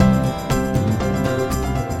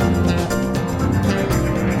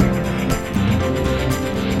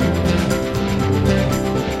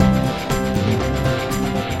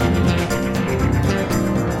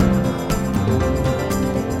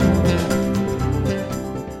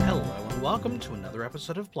welcome to another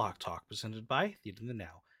episode of Block Talk, presented by Theater in the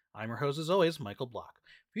Now. I'm your host, as always, Michael Block.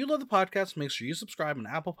 If you love the podcast, make sure you subscribe on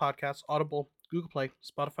Apple Podcasts, Audible, Google Play,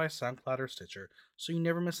 Spotify, SoundCloud, or Stitcher, so you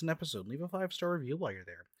never miss an episode. Leave a 5-star review while you're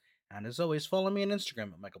there. And as always, follow me on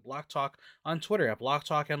Instagram at Michael Block Talk, on Twitter at Block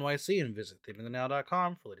Talk NYC, and visit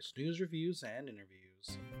theaterthenow.com for latest news, reviews, and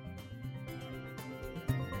interviews.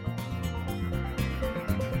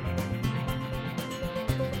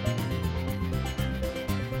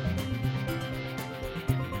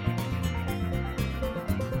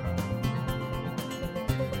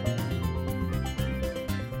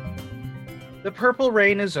 The purple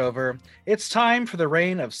rain is over. It's time for the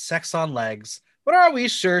reign of sex on legs. But are we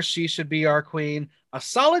sure she should be our queen? A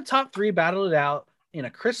solid top 3 battled it out in a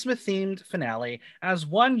Christmas-themed finale as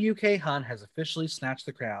one UK Hun has officially snatched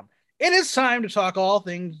the crown. It is time to talk all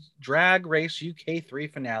things Drag Race UK 3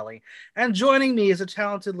 finale. And joining me is a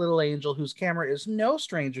talented little angel whose camera is no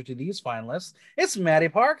stranger to these finalists. It's Maddie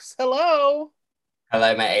Parks. Hello.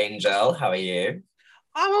 Hello, my angel. How are you?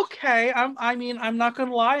 I'm okay. I'm not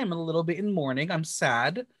gonna lie. I'm a little bit in mourning. I'm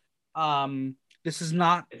sad. This is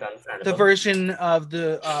not the version of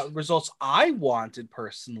the results I wanted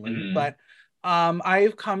personally, but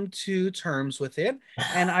I've come to terms with it,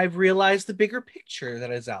 and I've realized the bigger picture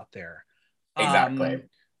that is out there. Exactly.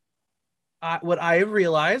 What I have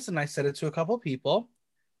realized, and I said it to a couple people,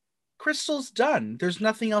 Crystal's done. There's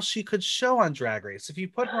nothing else she could show on Drag Race. If you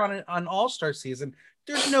put her on an All-Star season,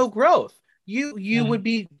 there's no growth. You would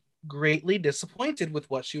be greatly disappointed with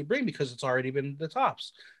what she would bring because it's already been the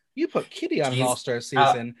tops. You put Kitty on an All-Star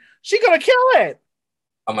season, she's gonna kill it.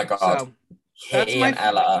 Oh my god! So, Kitty and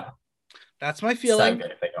Ella. That's my feeling. So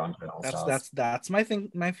good if they go on to an All-Stars. That's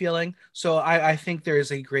my feeling. So I think there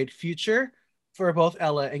is a great future for both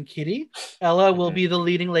Ella and Kitty. Ella will be the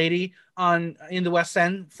leading lady in the West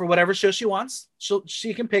End for whatever show she wants.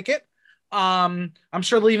 She can pick it. I'm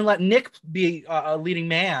sure they'll even let Nick be a leading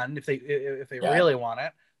man if they really want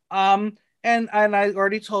it. And I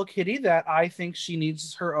already told Kitty that I think she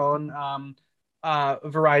needs her own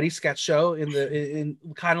variety sketch show in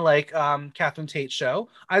kind of like Catherine Tate's show.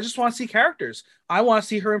 I just want to see characters. I want to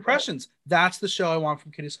see her impressions. That's the show I want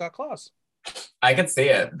from Kitty Scott Claus. I can see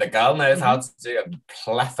it. The girl knows how to do a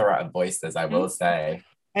plethora of voices, I will say.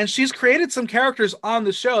 And she's created some characters on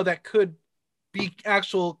the show that could be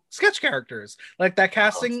actual sketch characters, like that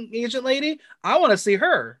casting agent lady. I want to see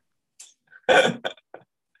her.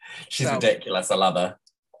 She's ridiculous. I love her.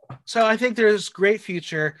 So I think there's great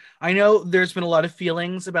future. I know there's been a lot of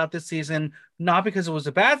feelings about this season, not because it was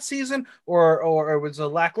a bad season or it was a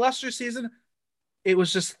lackluster season. It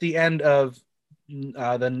was just the end of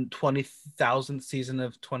the 20,000th season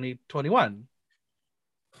of 2021.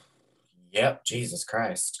 Yep, Jesus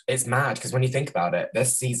Christ. It's mad because when you think about it,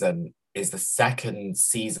 this season is the second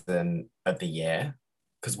season of the year.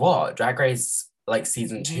 Because what? Drag Race, like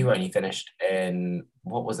season 2 only finished in,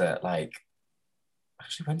 what was it? Like,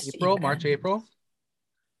 actually, when did April, March, April?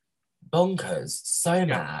 Bonkers. So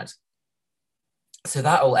mad. So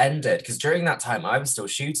that all ended because during that time I was still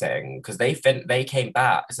shooting because they came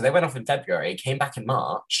back. So they went off in February, came back in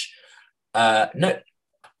March. No.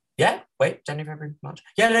 Yeah, wait, January, February, March.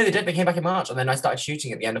 Yeah, no, they did. They came back in March and then I started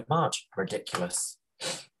shooting at the end of March. Ridiculous.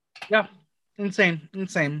 Yeah, insane.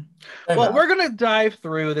 Well, we're going to dive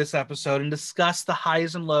through this episode and discuss the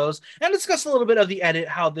highs and lows and discuss a little bit of the edit,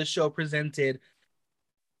 how this show presented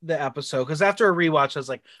the episode. Because after a rewatch, I was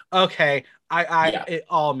like, okay, it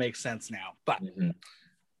all makes sense now. But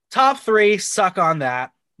top 3, suck on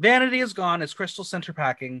that. Vanity is gone as Crystal center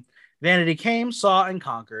packing. Vanity came, saw, and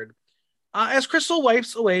conquered. As Crystal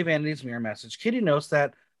wipes away Vanity's mirror message, Kitty notes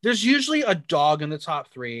that there's usually a dog in the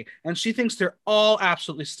top 3, and she thinks they're all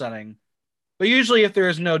absolutely stunning. But usually if there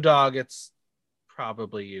is no dog, it's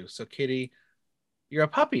probably you. So Kitty, you're a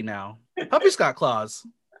puppy now. Puppy's got claws.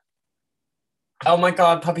 Oh my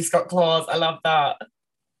god, Puppy's got claws. I love that.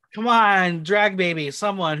 Come on, drag baby.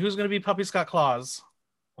 Someone who's going to be Puppy's got claws.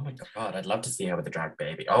 Oh my god, I'd love to see her with a drag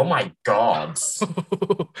baby. Oh my god.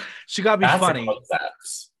 She got to be That's funny. A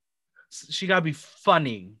concept. She got to be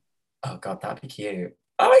funny. Oh god, that'd be cute.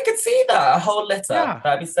 Oh, I could see that. A whole litter. Yeah.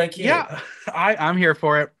 That'd be so cute. Yeah, I'm here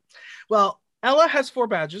for it. Well, Ella has 4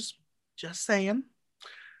 badges. Just saying.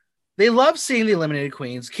 They love seeing the eliminated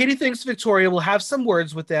queens. Kitty thinks Victoria will have some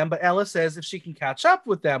words with them, but Ella says if she can catch up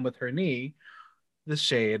with them with her knee, the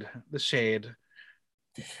shade.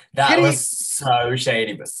 That Kitty, was so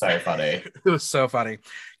shady, but so funny. It was so funny.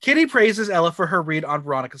 Kitty praises Ella for her read on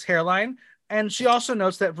Veronica's hairline, and she also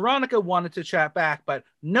notes that Veronica wanted to chat back, but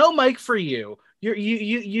no mic for you.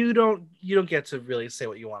 You don't get to really say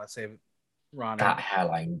what you want to say, Veronica. That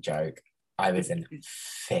hairline joke. I was in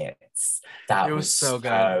fits. That was so good.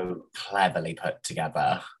 So cleverly put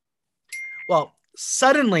together. Well,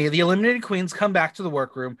 suddenly the eliminated queens come back to the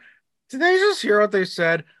workroom. Did they just hear what they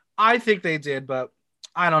said? I think they did, but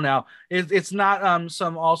I don't know. It's not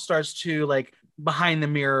some All Stars 2 like behind the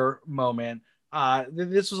mirror moment.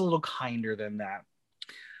 This was a little kinder than that.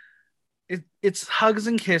 It's hugs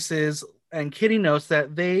and kisses, and Kitty notes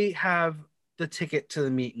that they have the ticket to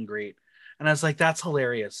the meet and greet. And I was like, that's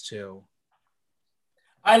hilarious too.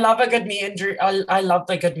 I love a good meet and greet. I love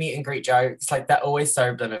the good meet and greet jokes. Like they're always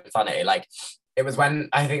so blooming funny. Like it was when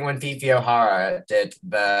Fifi O'Hara did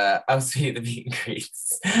the the meet and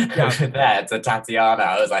greets over there to Tatiana.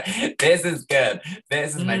 I was like, this is good.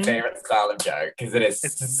 This is my favorite style of joke because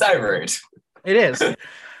it's so rude. It is.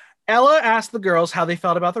 Ella asked the girls how they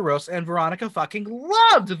felt about the roast, and Veronica fucking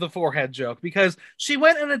loved the forehead joke because she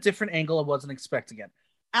went in a different angle and wasn't expecting it.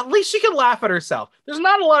 At least she can laugh at herself. There's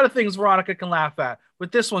not a lot of things Veronica can laugh at.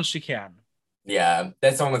 With this one, she can. Yeah,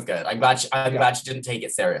 this one was good. I'm glad she didn't take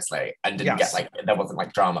it seriously and didn't get like, there wasn't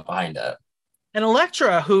like drama behind it. And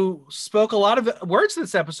Elektra, who spoke a lot of words in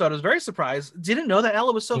this episode, was very surprised, didn't know that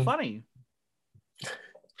Ella was so funny.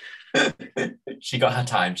 She got her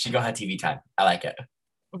time. She got her TV time. I like it.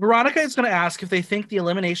 Veronica is going to ask if they think the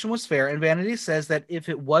elimination was fair, and Vanity says that if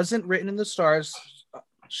it wasn't written in the stars,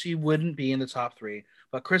 she wouldn't be in the top 3.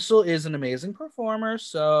 But Crystal is an amazing performer,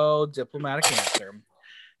 so diplomatic answer.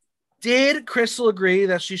 Did Crystal agree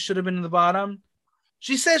that she should have been in the bottom?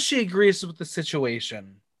 She says she agrees with the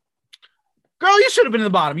situation. Girl, you should have been in the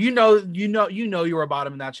bottom. You know you were a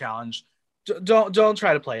bottom in that challenge. Don't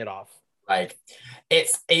try to play it off. Like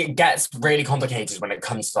it gets really complicated when it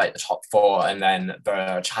comes to like the top 4, and then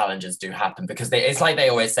the challenges do happen because it's like they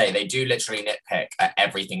always say, they do literally nitpick at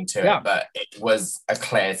everything to it, but it was a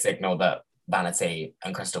clear signal that Vanity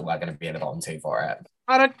and Crystal were going to be in the bottom 2 for it.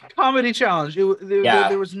 On a comedy challenge,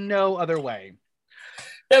 there was no other way.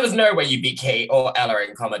 There was no way you beat Kate or Ella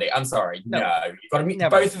in comedy. I'm sorry. No. You've got to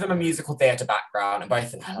both of them a musical theatre background and both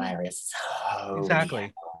of them hilarious. So exactly. Yeah.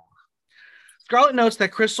 Scarlett notes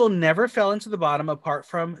that Crystal never fell into the bottom apart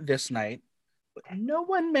from this night, but no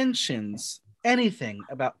one mentions anything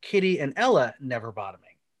about Kitty and Ella never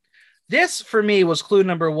bottoming. This, for me, was clue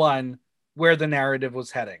number 1 where the narrative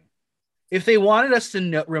was heading. If they wanted us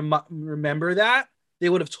to remember that, they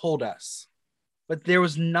would have told us. But there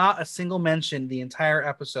was not a single mention the entire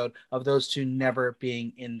episode of those two never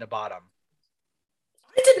being in the bottom.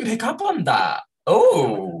 I didn't pick up on that.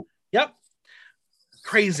 Oh. Yep.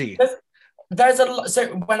 Crazy. There's a lot. So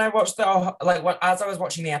when I watched as I was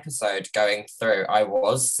watching the episode going through, I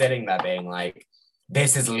was sitting there being like,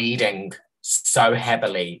 this is leading so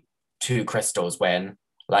heavily to Crystal's win.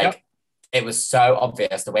 Like, it was so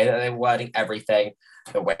obvious the way that they were wording everything,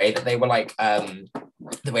 the way that they were like,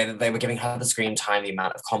 the way that they were giving her the screen time, the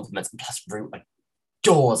amount of compliments, and plus Root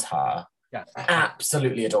adores her. Yes.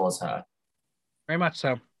 Absolutely adores her. Very much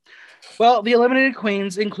so. Well, the eliminated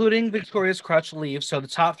queens, including Victoria's Crutch, leave so the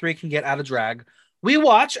top 3 can get out of drag. We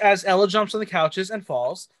watch as Ella jumps on the couches and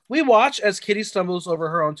falls. We watch as Kitty stumbles over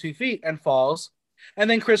her own 2 feet and falls. And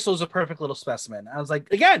then Crystal's a perfect little specimen. I was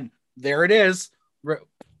like, again, there it is. What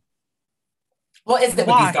is it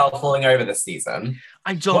with these girls falling over this season?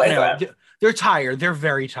 I don't know. They're tired. They're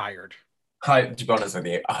very tired. To be honest with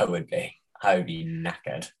you, I would be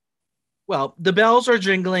knackered. Well, the bells are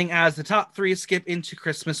jingling as the top 3 skip into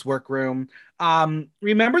Christmas workroom.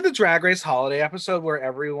 Remember the Drag Race holiday episode where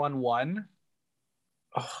everyone won?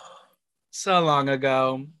 So long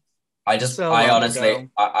ago. I honestly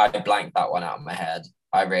blanked that one out of my head.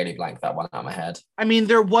 I really blanked that one out of my head. I mean,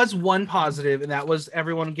 there was one positive, and that was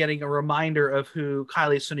everyone getting a reminder of who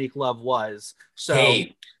Kylie Sonique Love was. So,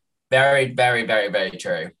 very, very, very, very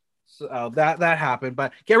true. So that happened.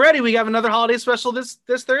 But get ready, we have another holiday special this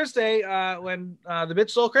Thursday when the Bitch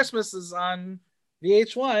Stole Christmas is on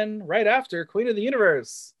VH1 right after Queen of the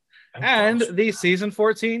Universe and the season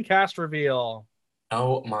 14 cast reveal.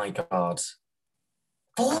 Oh my God.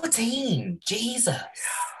 14! Jesus!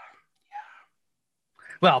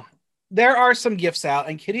 Well, there are some gifts out,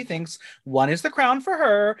 and Kitty thinks one is the crown for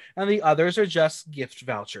her, and the others are just gift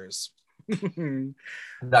vouchers. Like the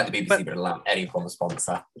BBC would allow any form of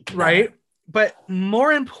sponsor. Right? But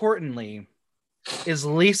more importantly, is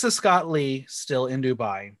Lisa Scott Lee still in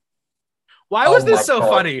Dubai? Why was this so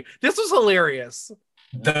funny? This was hilarious.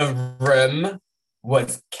 The room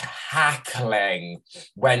was cackling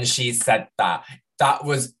when she said that. That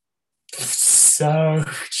was so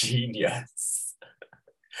genius.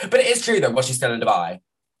 But it is true though, was she still in Dubai?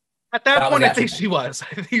 At that point, I think she was.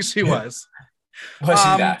 Was she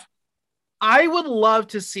there? I would love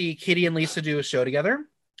to see Kitty and Lisa do a show together.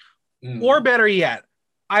 Or better yet,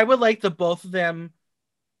 I would like the both of them,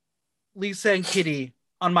 Lisa and Kitty,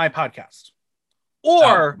 on my podcast.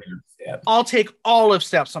 Or I'll take all of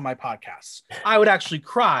Steps on my podcast. I would actually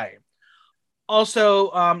cry.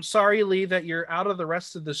 Also, sorry, Lee, that you're out of the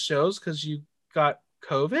rest of the shows because you got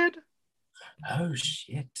COVID. Oh,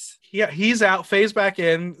 shit. Yeah, he's out, Faye's back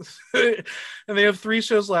in. And they have 3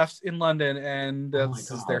 shows left in London, and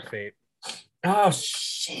this is their fate. Oh,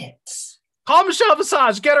 shit. Call Michelle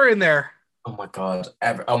Visage. Get her in there. Oh, my God.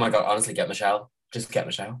 Honestly, get Michelle. Just get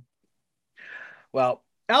Michelle. Well,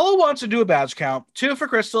 Ella wants to do a badge count. 2 for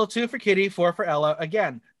Crystal, 2 for Kitty, 4 for Ella.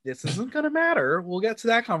 Again, this isn't going to matter. We'll get to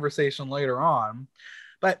that conversation later on.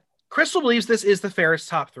 But Crystal believes this is the fairest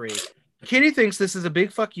top 3. Kitty thinks this is a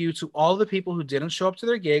big fuck you to all the people who didn't show up to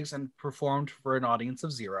their gigs and performed for an audience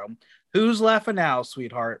of 0. Who's laughing now,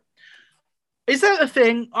 sweetheart? Is that a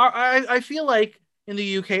thing? I feel like in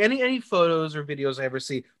the UK, any photos or videos I ever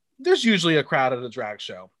see, there's usually a crowd at a drag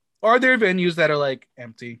show. Are there venues that are like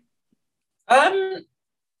empty?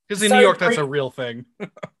 Because in New York, that's a real thing.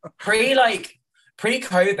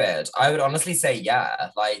 Pre-COVID, I would honestly say yeah.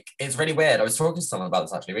 Like, it's really weird. I was talking to someone about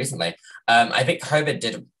this actually recently. I think COVID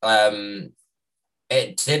did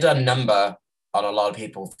a number on a lot of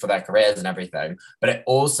people for their careers and everything, but it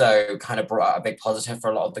also kind of brought out a big positive for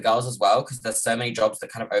a lot of the girls as well, because there's so many jobs that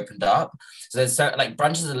kind of opened up. So there's so, like,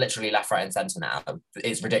 brunches are literally left, right, and center now.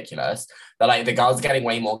 It's ridiculous. But like the girls are getting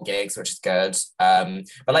way more gigs, which is good. But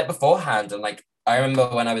like beforehand, and like I remember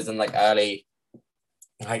when I was in like early,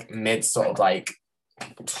 like mid sort of like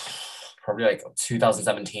probably like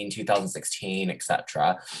 2017, 2016,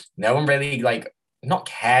 etc. No one really like not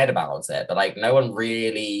cared about it, but like no one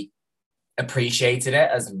really appreciated it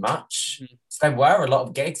as much. So there were a lot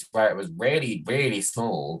of gigs where it was really, really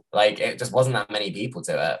small. Like it just wasn't that many people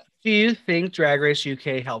to it. Do you think Drag Race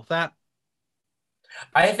UK helped that?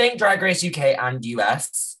 I think Drag Race UK and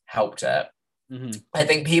US helped it. Mm-hmm. I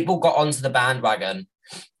think people got onto the bandwagon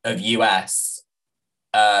of US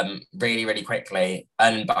really, really quickly.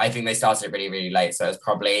 But I think they started it really, really late. So it was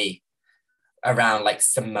probably around like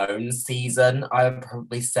Simone's season, I would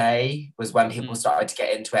probably say, was when people started to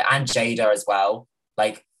get into it, and Jada as well.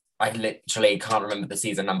 Like, I literally can't remember the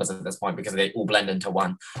season numbers at this point because they all blend into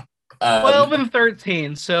one. 12 and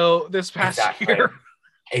 13, so this past year.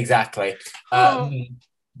 Exactly.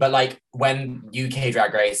 But like when UK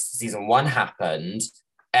Drag Race season 1 happened,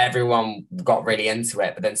 everyone got really into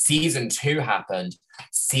it. But then season 2 happened.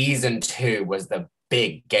 Season 2 was the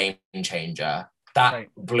big game changer. That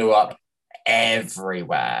blew up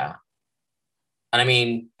everywhere. And I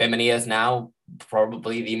mean, Bimini is now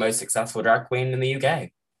probably the most successful drag queen in the UK.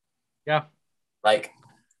 Yeah. Like,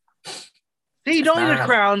 see, you don't need a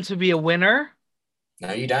crown to be a winner.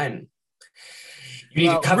 No, you don't. You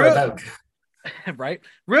need to cover a Vogue. Right.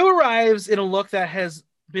 Rue arrives in a look that has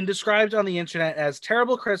been described on the internet as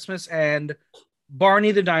terrible Christmas and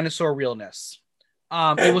Barney the dinosaur realness.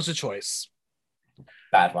 It was a choice.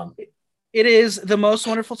 Bad one. It is the most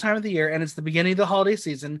wonderful time of the year, and it's the beginning of the holiday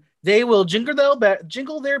season. They will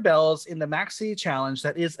jingle their bells in the Maxi Challenge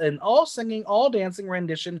that is an all-singing, all-dancing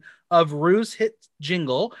rendition of Rue's hit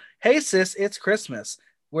jingle, Hey Sis, It's Christmas,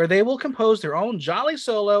 where they will compose their own jolly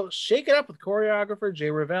solo, shake it up with choreographer Jay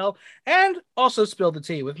Revell, and also spill the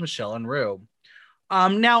tea with Michelle and Rue.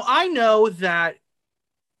 Now, I know that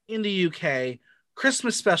in the UK,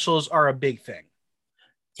 Christmas specials are a big thing.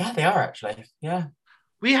 Yeah, they are actually. Yeah.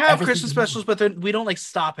 We have Christmas specials, but then we don't like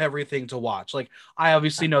stop everything to watch. Like, I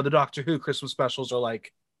obviously know the Doctor Who Christmas specials are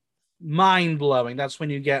like mind blowing. That's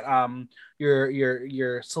when you get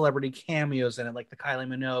your celebrity cameos in it, like the Kylie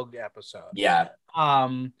Minogue episode. Yeah.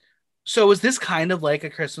 So was this kind of like a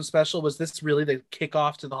Christmas special? Was this really the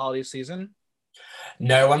kickoff to the holiday season?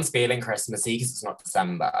 No one's feeling Christmassy because it's not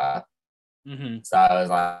December. Mm-hmm. So I was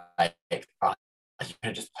like, oh, you could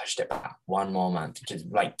have just pushed it back one more month, just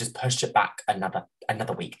pushed it back another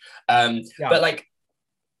week. But like,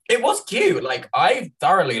 it was cute. Like, I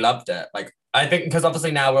thoroughly loved it. Like, I think because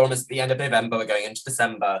obviously now we're almost at the end of November, we're going into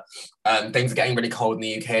December. Things are getting really cold in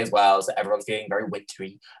the UK as well, so everyone's feeling very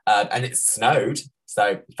wintry. And it snowed,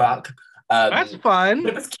 so fuck. That's fun.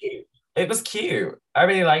 It was cute. It was cute. I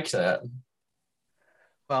really liked it.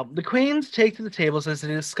 Well, the queens take to the tables as they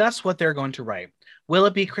discuss what they're going to write. Will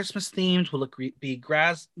it be Christmas themed? Will it be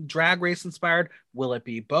drag race inspired? Will it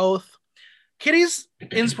be both? Kitty's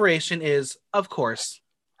inspiration is, of course,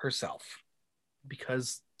 herself.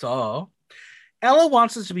 Because, duh. Ella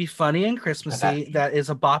wants it to be funny and Christmassy. That is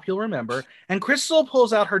a bop you'll remember. And Crystal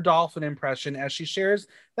pulls out her dolphin impression as she shares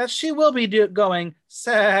that she will be going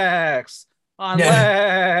sex on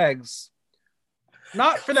legs.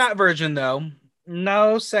 Not for that version, though.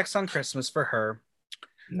 No sex on Christmas for her.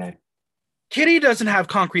 No. Kitty doesn't have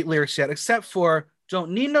concrete lyrics yet, except for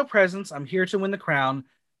 "Don't need no presents, I'm here to win the crown.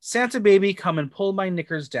 Santa baby, come and pull my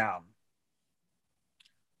knickers down."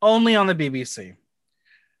 Only on the BBC.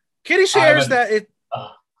 Kitty I shares would. that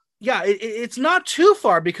Oh, it's not too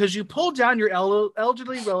far because you pull down your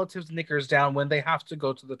elderly relatives' knickers down when they have to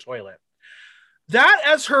go to the toilet. That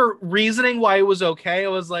as her reasoning why it was okay, I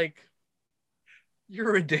was like,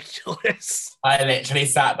 you're ridiculous. I literally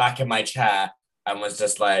sat back in my chair and was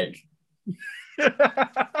just like,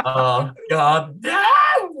 oh God,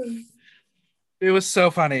 no! It was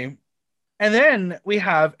so funny. And then we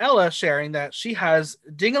have Ella sharing that she has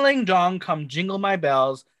 "Ding-a-ling dong, come jingle my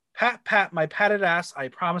bells. Pat, pat, my patted ass. I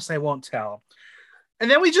promise I won't tell." And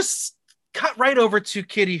then we just cut right over to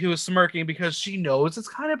Kitty, who is smirking because she knows it's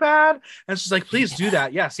kind of bad. And she's like, "Please do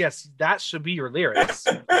that. Yes, yes, that should be your lyrics."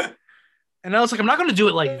 And I was like, "I'm not going to do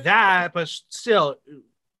it like that, but still,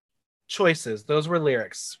 choices. Those were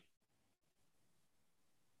lyrics."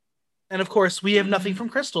 And of course, we have nothing from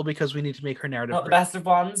Crystal because we need to make her narrative. Not the best of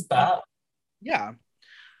ones, but yeah.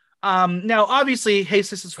 Now, obviously, Hey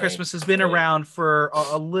Sisters Christmas has been around for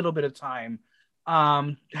a little bit of time.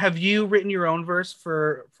 Have you written your own verse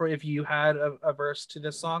for if you had a verse to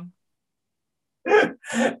this song?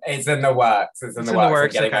 It's in the works. It's in the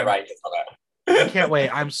works. I'm getting my writings on it. I can't wait.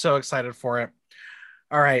 I'm so excited for it.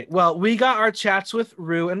 All right. Well, we got our chats with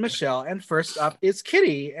Rue and Michelle, and first up is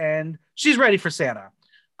Kitty, and she's ready for Santa.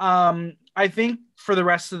 I think for the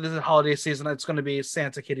rest of the holiday season, it's going to be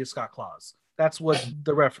Santa, Kitty, Scott, Claus. That's what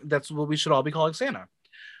that's what we should all be calling Santa.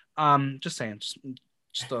 Just saying,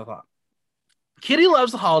 just a thought. Kitty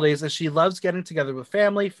loves the holidays as she loves getting together with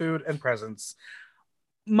family, food, and presents.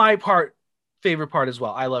 My favorite part as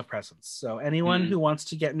well. I love presents. So anyone who wants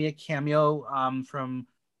to get me a cameo from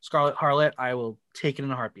Scarlet Harlot, I will take it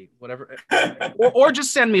in a heartbeat. Whatever, or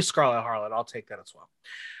just send me Scarlet Harlot. I'll take that as well.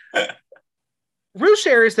 Rue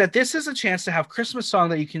shares that this is a chance to have Christmas song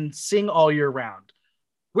that you can sing all year round.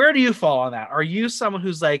 Where do you fall on that? Are you someone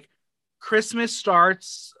who's like, Christmas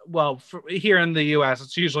starts, well, here in the US,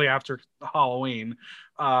 it's usually after Halloween,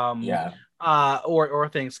 or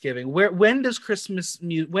Thanksgiving. When is Christmas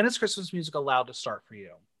music allowed to start for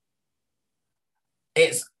you?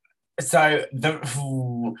 It's so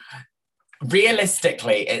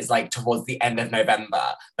realistically, it's like towards the end of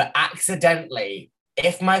November, but accidentally,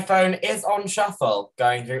 if my phone is on shuffle,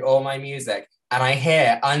 going through all my music, and I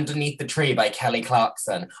hear "Underneath the Tree" by Kelly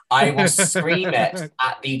Clarkson, I will scream it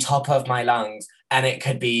at the top of my lungs, and it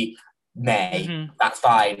could be May. Mm-hmm. That's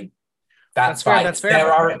fine. That's fine. That's fair.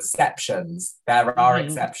 There are exceptions. There are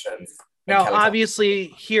exceptions. Now, obviously,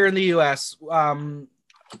 here in the US,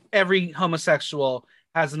 every homosexual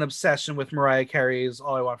has an obsession with Mariah Carey's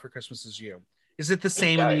 "All I Want for Christmas Is You." Is it the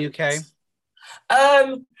same in the UK?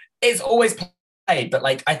 It's always played, but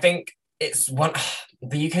like I think it's one.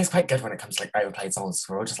 The UK is quite good when it comes to like overplayed songs.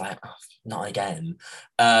 We're all just like, oh, not again.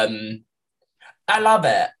 I love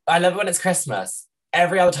it. I love it when it's Christmas.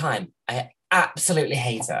 Every other time, I absolutely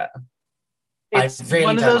hate it. It's really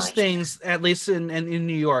one of those things, at least in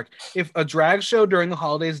New York. If a drag show during the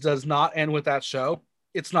holidays does not end with that show,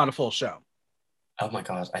 it's not a full show. Oh my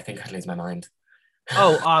God, I think I'd lose my mind.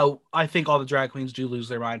 I think all the drag queens do lose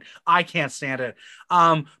their mind. I can't stand it.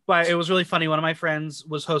 But it was really funny. One of my friends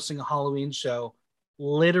was hosting a Halloween show,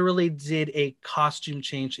 literally did a costume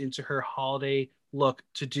change into her holiday look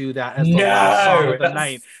to do that as the last song of the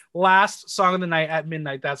night. Last song of the night at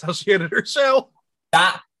midnight. That's how she ended her show.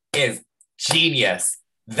 That is genius.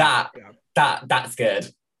 That's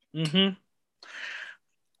good. Mm-hmm.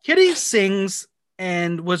 Kitty sings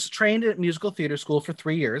and was trained at musical theater school for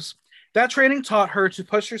 3 years. That training taught her to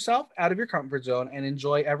push herself out of your comfort zone and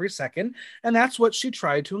enjoy every second. And that's what she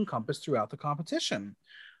tried to encompass throughout the competition.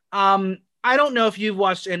 I don't know if you've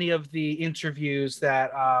watched any of the interviews that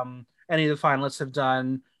any of the finalists have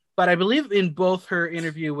done, but I believe in both her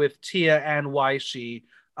interview with Tia and Waishi,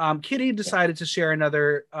 Kitty decided to share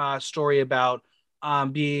another story about her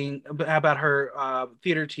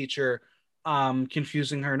theater teacher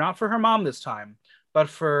confusing her, not for her mom this time, but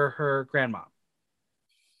for her grandma.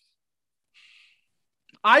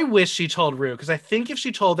 I wish she told Rue, because I think if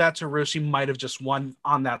she told that to Rue, she might have just won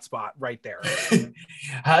on that spot right there.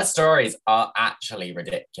 Her stories are actually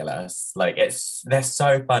ridiculous. Like, they're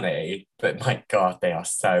so funny, but my God, they are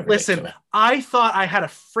so ridiculous. Listen, I thought I had a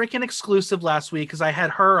freaking exclusive last week because I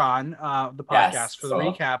had her on the podcast for the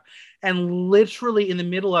recap. And literally in the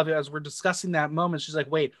middle of it, as we're discussing that moment, she's like,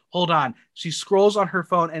 wait, hold on. She scrolls on her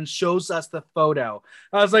phone and shows us the photo.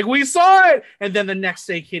 I was like, we saw it. And then the next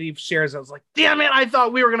day, Kitty shares it. I was like, damn it, I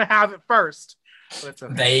thought we were going to have it first. But it's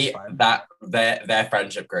okay. It's fine. Their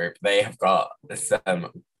friendship group, they have got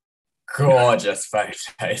some gorgeous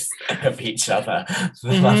photos of each other. For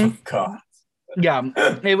the love of God. Yeah,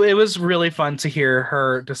 it was really fun to hear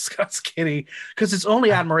her discuss Kitty because it's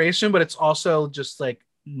only admiration, but it's also just like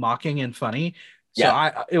mocking and funny.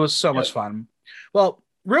 So it was so much fun. Well,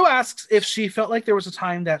 Rue asks if she felt like there was a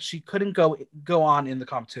time that she couldn't go on in the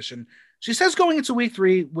competition. She says going into week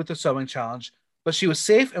 3 with the sewing challenge, but she was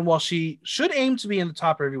safe, and while she should aim to be in the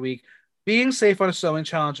top every week, being safe on a sewing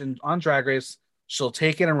challenge and on Drag Race, she'll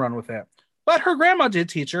take it and run with it. But her grandma did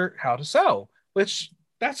teach her how to sew, which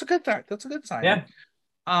that's a good thing. That's a good sign. Yeah.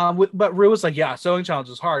 But Rue was like, yeah, sewing challenge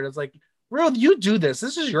is hard. It's like, Rue, you do this.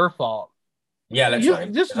 This is your fault. Yeah,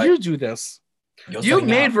 literally. You do this. You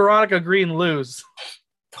made Veronica Green lose.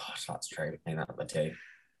 Gosh, that's true. I think that would too.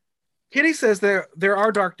 Kitty says there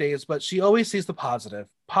are dark days, but she always sees the positive.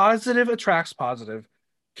 Positive attracts positive.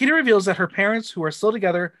 Kitty reveals that her parents, who are still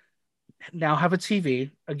together, now have a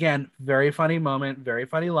TV. Again, very funny moment, very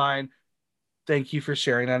funny line. Thank you for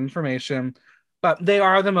sharing that information. But they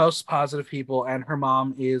are the most positive people, and her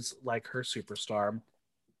mom is like her superstar.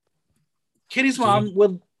 Kitty's mom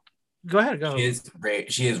would go ahead. She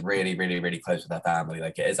is really, really, really close with her family.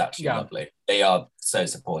 Like, it is actually lovely. They are so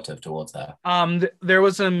supportive towards her. There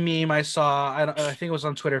was a meme I saw. I think it was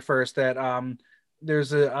on Twitter first that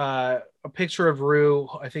there's a picture of Rue,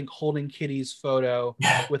 I think, holding Kitty's photo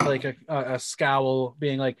with like a scowl,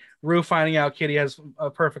 being like, Rue finding out Kitty has a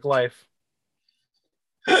perfect life.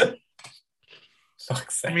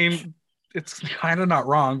 I mean, it's kind of not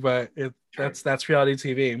wrong, but that's reality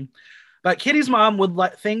TV. But Kitty's mom would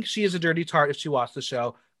think she is a dirty tart if she watched the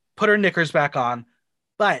show, put her knickers back on,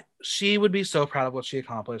 but she would be so proud of what she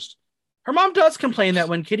accomplished. Her mom does complain that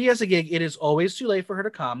when Kitty has a gig, it is always too late for her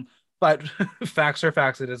to come, but facts are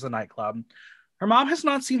facts, it is a nightclub. Her mom has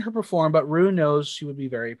not seen her perform, but Rue knows she would be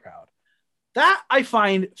very proud. That I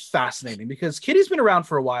find fascinating because Kitty's been around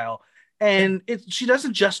for a while. And she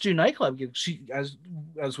doesn't just do nightclub gigs. She,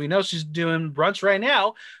 as we know, she's doing brunch right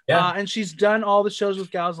now. Yeah. And she's done all the shows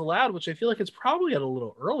with Gals Aloud, which I feel like it's probably at a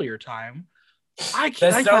little earlier time. I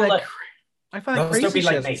find it crazy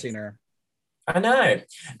she hasn't seen her. I know.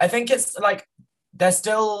 I think it's like there's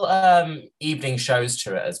still evening shows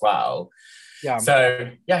to it as well. Yeah.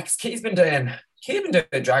 So yeah, because Kitty's been doing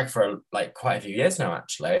drag for like quite a few years now,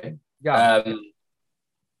 actually. Yeah.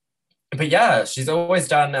 But yeah, she's always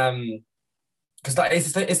done because like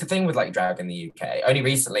it's the thing with like drag in the UK. Only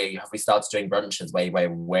recently have we started doing brunches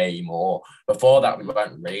way more. Before that, we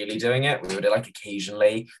weren't really doing it. We would like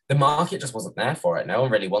occasionally. The market just wasn't there for it. No one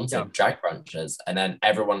really wanted drag brunches, and then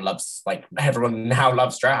everyone now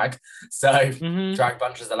loves drag. So drag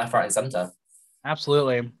brunches are left, right, and center.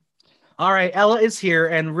 Absolutely. All right, Ella is here,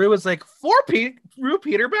 and Rue is like, 4 Rue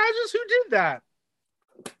Peter badges. Who did that?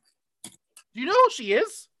 Do you know who she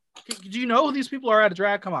is? Do you know who these people are out of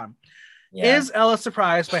drag? Come on. Yeah. Is Ella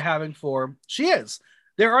surprised by having 4? She is.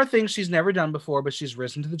 There are things she's never done before, but she's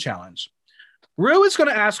risen to the challenge. Rue is going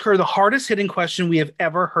to ask her the hardest hitting question we have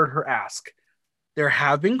ever heard her ask. There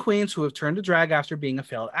have been queens who have turned to drag after being a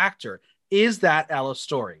failed actor. Is that Ella's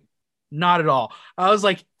story? Not at all. I was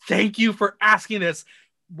like, thank you for asking this.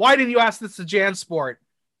 Why didn't you ask this to JanSport?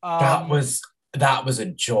 That was a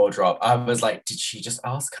jaw drop. I was like, did she just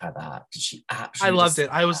ask her that? Did she actually? I loved it.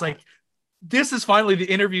 I was like, this is finally the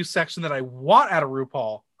interview section that I want out of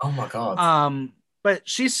RuPaul. Oh my God. But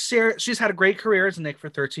she's had a great career as Nick for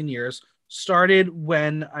 13 years. Started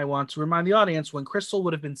when, I want to remind the audience, when Crystal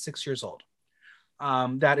would have been 6 years old.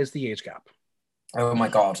 That is the age gap. Oh my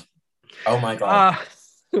God.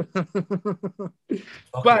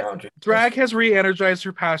 But drag has re-energized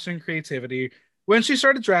her passion and creativity. When she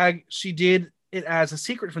started drag, she did it as a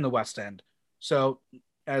secret from the West End. So,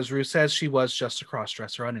 as Rue says, she was just a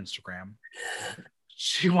cross-dresser on Instagram.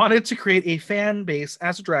 She wanted to create a fan base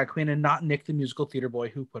as a drag queen and not Nick the musical theater boy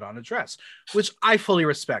who put on a dress, which I fully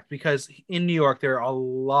respect because in New York, there are a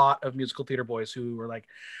lot of musical theater boys who were like,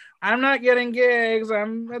 I'm not getting gigs.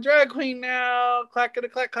 I'm a drag queen now. Clack,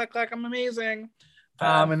 clack, clack, clack. I'm amazing.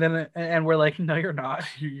 And we're like, no, you're not.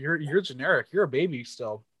 You're generic. You're a baby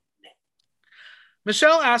still.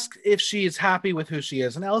 Michelle asks if she is happy with who she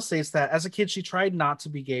is, and Ella states that as a kid, she tried not to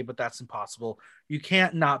be gay, but that's impossible. You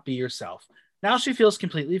can't not be yourself. Now she feels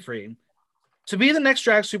completely free. To be the next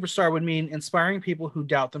drag superstar would mean inspiring people who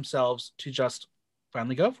doubt themselves to just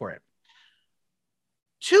finally go for it.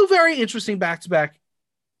 2 very interesting back-to-back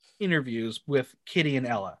interviews with Kitty and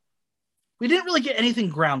Ella. We didn't really get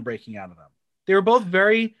anything groundbreaking out of them. They were both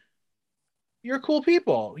you're cool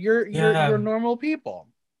people. You're normal people.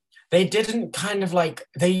 They didn't kind of like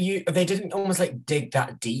they didn't almost like dig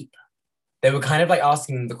that deep. they were kind of like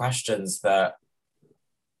asking the questions that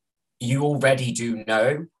you already do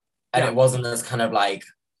know. And it wasn't as kind of like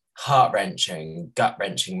heart-wrenching,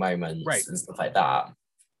 gut-wrenching moments and stuff like that.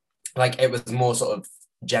 Like it was more sort of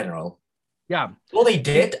general. Yeah. Well, they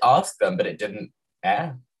did ask them, but it didn't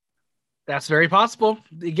air. That's very possible.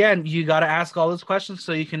 Again, you got to ask all those questions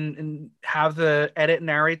so you can have the edit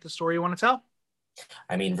narrate the story you want to tell.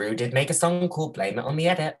 I mean, Rue did make a song called Blame It on the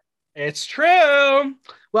Edit. It's true.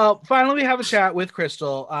 Well, finally, we have a chat with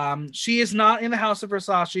Crystal. She is not in the House of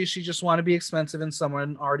Versace. She just wanted to be expensive, and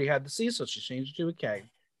someone already had the C, so she changed it to a K.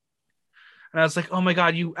 And I was like, oh my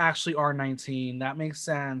God, you actually are 19. That makes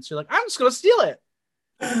sense. You're like, I'm just going to steal it.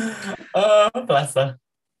 Oh, bless her.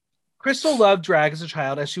 Crystal loved drag as a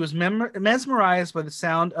child as she was mesmerized by the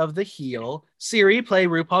sound of the heel. Siri, play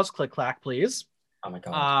RuPaul's Click Clack, please. Oh my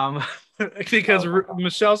God. Because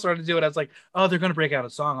Michelle started to do it. I was like, oh, they're going to break out a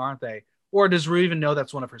song, aren't they? Or does Rue even know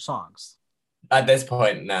that's one of her songs? At this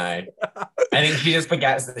point, no. I think she just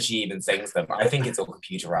forgets that she even sings them. I think it's all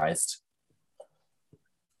computerized.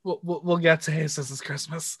 We'll get to Hey Sis It's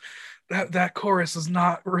Christmas. That chorus is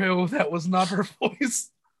not Rue. That was not her voice.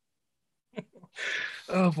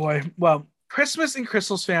 Oh boy. Well, Christmas in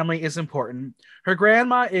Crystal's family is important. Her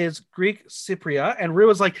grandma is Greek Cypria, and Rue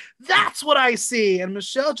is like, that's what I see. And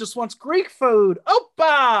Michelle just wants Greek food.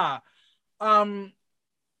 Opa!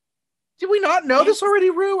 Did we not know this already,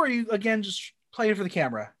 Rue? Or are you again just playing for the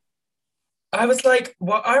camera? I was like,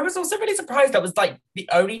 well, I was also really surprised that was like the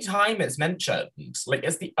only time it's mentioned. Like,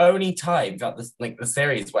 it's the only time that this, like, the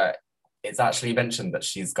series where it's actually mentioned that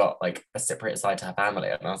she's got like a Cypriot side to her family.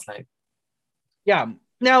 And I was like, yeah.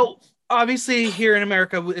 Now, obviously, here in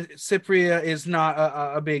America, Cypria is not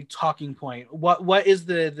a big talking point. What is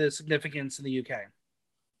the significance in the UK?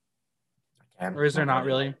 Or is there not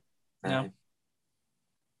really? No.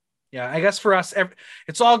 Yeah, I guess for us,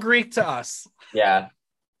 it's all Greek to us. Yeah,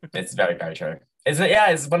 it's very, very true. Isn't it?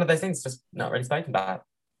 Yeah, it's one of those things just not really spoken about.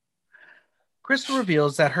 Crystal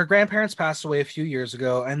reveals that her grandparents passed away a few years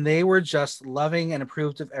ago, and they were just loving and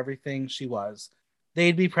approved of everything she was.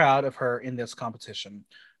 They'd be proud of her in this competition.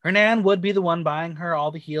 Her nan would be the one buying her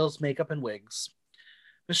all the heels, makeup, and wigs.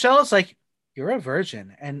 Michelle is like, you're a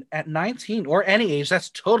virgin, and at 19 or any age, that's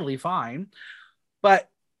totally fine. But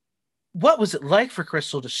what was it like for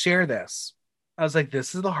Crystal to share this? I was like,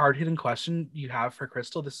 this is the hard-hitting question you have for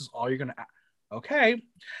Crystal. This is all you're going to ask. Okay.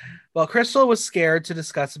 Well, Crystal was scared to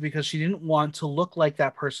discuss it because she didn't want to look like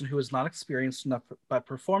that person who is not experienced enough. But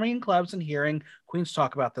performing in clubs and hearing queens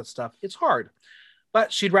talk about that stuff, it's hard.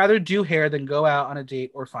 But she'd rather do hair than go out on a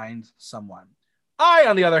date or find someone. I,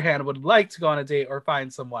 on the other hand, would like to go on a date or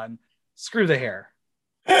find someone. Screw the hair.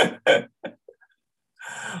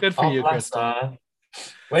 Good for you, Crystal.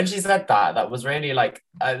 When she said that, that was really like,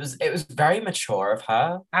 it was very mature of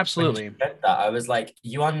her. Absolutely. When she said that, I was like,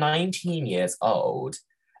 you are 19 years old.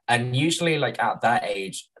 And usually like at that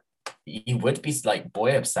age, you would be like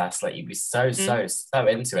boy obsessed. Like you'd be so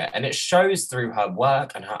into it. And it shows through her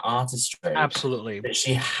work and her artistry. Absolutely. That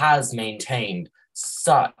she has maintained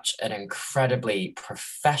such an incredibly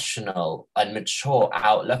professional and mature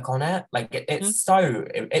outlook on it. Like it's so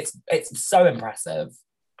impressive.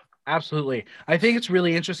 Absolutely. I think it's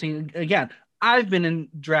really interesting. Again, I've been in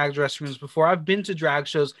drag dressing rooms before. I've been to drag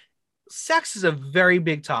shows. Sex is a very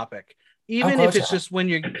big topic. Even if it's just when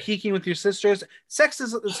you're geeking with your sisters, sex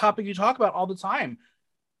is a topic you talk about all the time.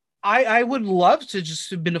 I would love to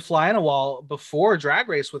just have been a fly on a wall before Drag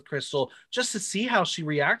Race with Crystal, just to see how she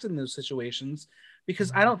reacted in those situations,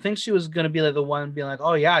 because I don't think she was going to be like the one being like,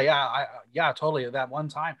 oh yeah, totally, that one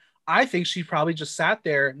time. I think she probably just sat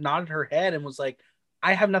there, nodded her head, and was like,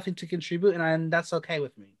 I have nothing to contribute, and that's okay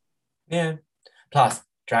with me. Yeah. Plus,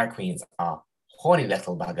 drag queens are horny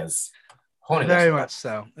little buggers. Very much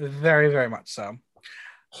so. Very, very much so.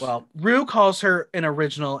 Well, Rue calls her an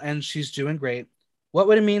original, and she's doing great. What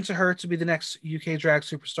would it mean to her to be the next UK drag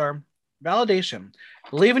superstar? Validation.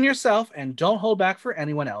 Believe in yourself and don't hold back for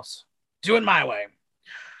anyone else. Do it my way.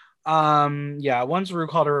 Yeah, once Rue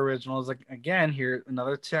called her original, is like, again, here,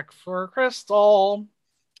 another tick for Crystal.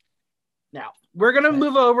 Now, we're going to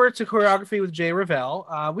move over to choreography with Jay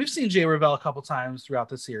Revell. We've seen Jay Revell a couple times throughout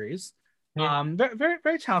the series. Yeah. Very, very,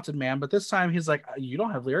 very talented man, but this time he's like, you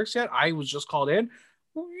don't have lyrics yet? I was just called in.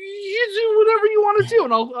 You do whatever you want to do,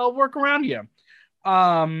 and I'll work around you.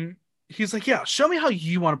 He's like, yeah, show me how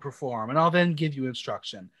you want to perform, and I'll then give you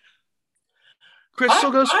instruction.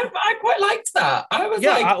 Crystal goes, I quite liked that. I was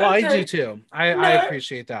I do too. I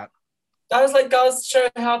appreciate that. I was like, girls show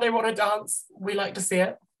how they want to dance. We like to see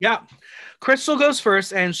it. Yeah. Crystal goes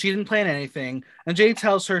first, and she didn't plan anything, and Jay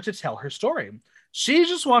tells her to tell her story. She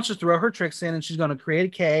just wants to throw her tricks in and she's going to create a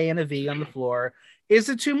K and a V on the floor. Is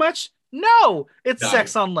it too much? No, it's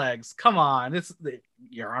sex on legs. Come on.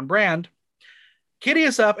 You're on brand. Kitty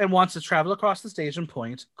is up and wants to travel across the stage and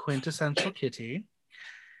point. Quintessential Kitty.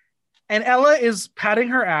 And Ella is patting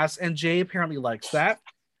her ass, and Jay apparently likes that.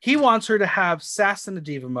 He wants her to have sass and a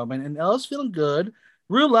diva moment, and Ella's feeling good.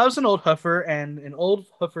 Rue loves an old hoofer, and an old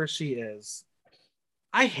hoofer she is.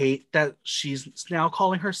 I hate that she's now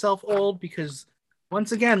calling herself old because,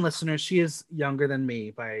 once again, listeners, she is younger than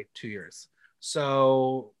me by 2 years.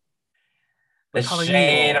 So the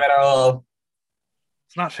shade of it all.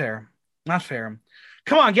 It's not fair. Not fair.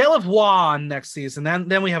 Come on, get Lavoie on next season.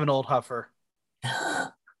 Then we have an old huffer.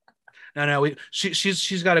 No,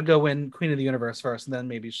 she's got to go win Queen of the Universe first, and then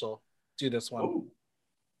maybe she'll do this one. Ooh.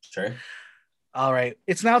 Sure. All right.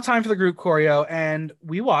 It's now time for the group choreo, and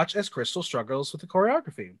we watch as Crystal struggles with the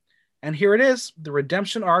choreography. And here it is, the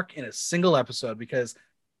redemption arc in a single episode, because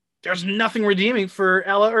there's nothing redeeming for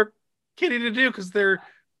Ella or Kitty to do because they're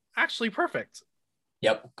actually perfect.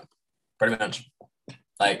 Yep. Pretty much.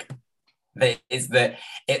 Like, it's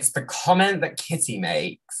the comment that Kitty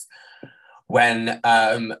makes when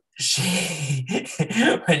she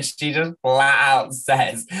just flat out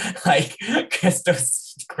says, like,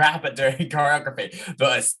 Crystal's crap at doing choreography,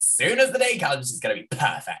 but as soon as the day comes, she's gonna be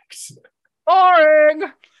perfect.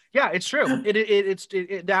 Boring. Yeah, it's true. It's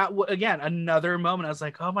that again, another moment. I was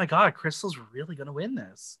like, oh my god, Crystal's really gonna win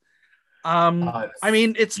this. I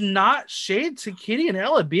mean, it's not shade to Kitty and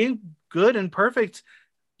Ella. Being good and perfect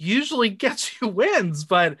usually gets you wins,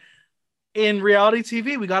 but in reality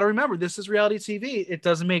TV, we got to remember this is reality TV. It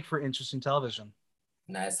doesn't make for interesting television.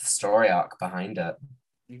 No, it's the story arc behind it.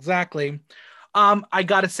 Exactly. I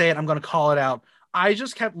got to say it. I'm going to call it out. I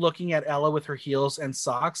just kept looking at Ella with her heels and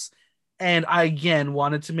socks, and I again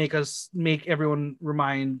wanted to make everyone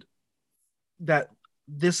remind that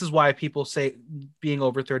this is why people say being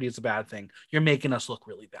over 30 is a bad thing. You're making us look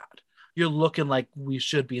really bad. You're looking like we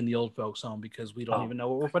should be in the old folks' home because we don't even know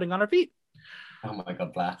what we're putting on our feet. Oh my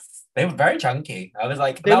god, bless. They were very chunky. I was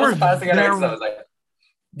like, that was the first thing I noticed. I was like,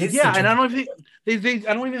 yeah, and I don't even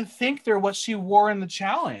I don't even think they're what she wore in the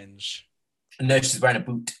challenge. No, she's wearing a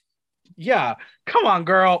boot. Yeah, come on,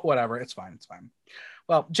 girl. Whatever, it's fine. It's fine.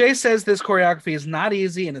 Well, Jay says this choreography is not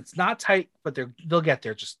easy and it's not tight, but they'll get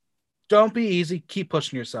there. Just don't be easy. Keep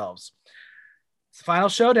pushing yourselves. It's the final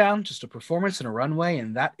showdown, just a performance and a runway,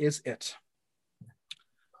 and that is it.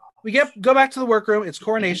 We go back to the workroom. It's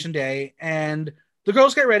Coronation Day, and the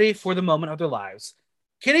girls get ready for the moment of their lives.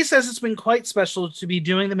 Kitty says it's been quite special to be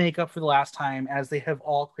doing the makeup for the last time as they have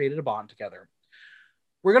all created a bond together.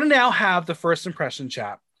 We're going to now have the first impression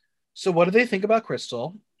chat. So what do they think about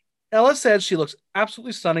Crystal? Ella said she looks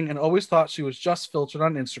absolutely stunning and always thought she was just filtered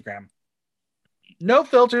on Instagram. No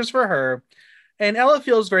filters for her. And Ella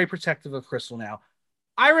feels very protective of Crystal now.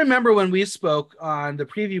 I remember when we spoke on the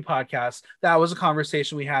preview podcast, that was a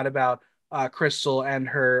conversation we had about Crystal and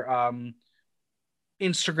her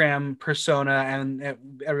Instagram persona and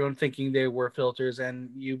everyone thinking they were filters and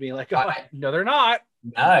you being like, oh, no, they're not.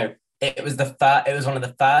 No, it was one of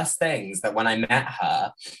the first things that when I met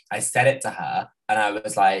her, I said it to her and I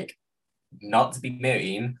was like, not to be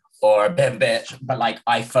mean or a bit of a bitch, but like,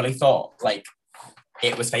 I fully thought like,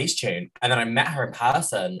 it was Facetune. And then I met her in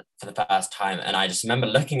person for the first time. And I just remember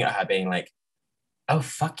looking at her being like, oh,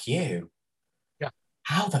 fuck you. Yeah.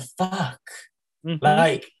 How the fuck? Mm-hmm.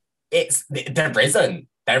 Like, there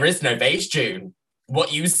is no Facetune.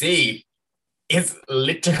 What you see is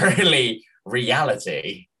literally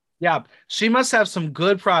reality. Yeah. She must have some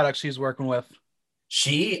good products she's working with.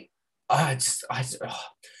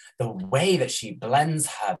 The way that she blends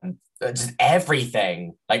her just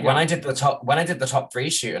everything. Like when I did the top 3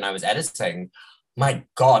 shoot and I was editing, my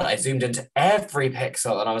god, I zoomed into every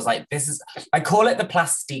pixel and I was like, I call it the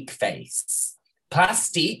plastique face.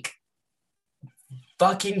 Plastique,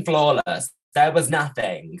 fucking flawless. There was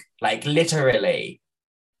nothing, like literally.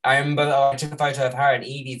 I remember I took a photo of her and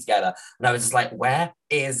Evie together and I was just like, where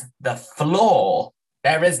is the flaw?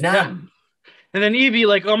 There is none. Yeah. And then Evie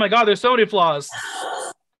like, oh my god, there's so many flaws.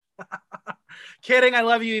 Kidding. I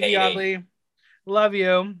love you, Evie Oddly. Love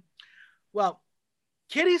you. Well,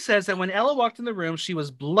 Kitty says that when Ella walked in the room, she was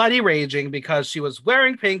bloody raging because she was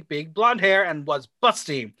wearing pink, big blonde hair, and was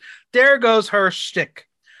busty. There goes her shtick.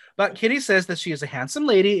 But Kitty says that she is a handsome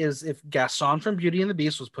lady, as if Gaston from Beauty and the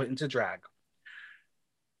Beast was put into drag.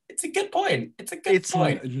 It's a good point. It's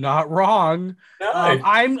not wrong. No.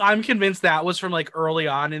 I'm convinced that was from like early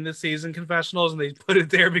on in the season confessionals, and they put it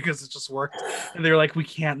there because it just worked. And they're like, we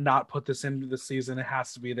can't not put this into the season. It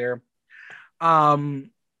has to be there. And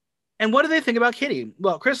And what do they think about Kitty?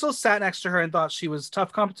 Well, Crystal sat next to her and thought she was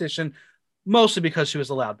tough competition, mostly because she was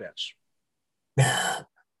a loud bitch.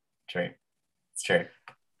 True. It's true.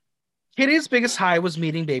 Kitty's biggest high was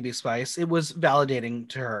meeting Baby Spice. It was validating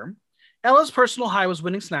to her. Ella's personal high was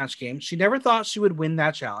winning Snatch Game. She never thought she would win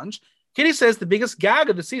that challenge. Kitty says the biggest gag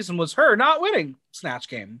of the season was her not winning Snatch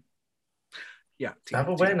Game. Yeah.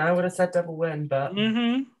 Double win. I would have said double win, but...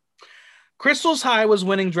 Crystal's high was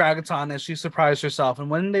winning Dragaton as she surprised herself. And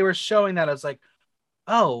when they were showing that, I was like,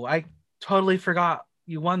 oh, I totally forgot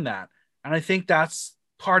you won that. And I think that's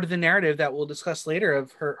part of the narrative that we'll discuss later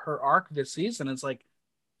of her arc this season. It's like,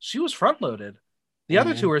 she was front-loaded. The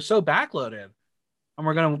other two are so back-loaded. And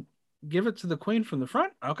we're going to give it to the queen from the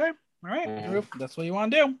front? Okay. All right. That's what you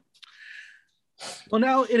want to do. Well,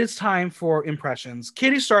 now it is time for impressions.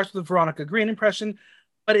 Kitty starts with the Veronica Green impression,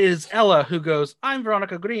 but it is Ella who goes, I'm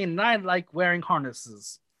Veronica Green, and I like wearing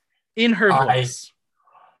harnesses. In her voice.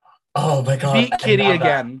 Oh, my God. Beat Kitty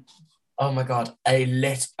again. Oh, my God. I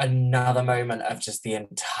lit another moment of just the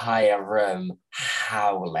entire room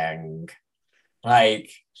howling. Like...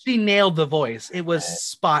 She nailed the voice. It was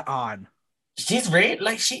spot on. She is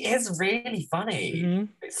really funny.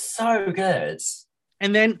 It's so good.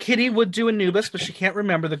 And then Kitty would do Anubis, but she can't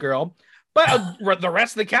remember the girl. But the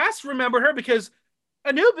rest of the cast remembered her because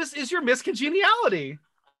Anubis is your Miss Congeniality.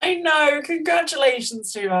 I know.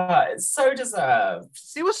 Congratulations to her. It's so deserved.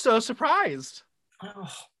 She was so surprised.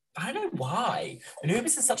 Oh, I don't know why.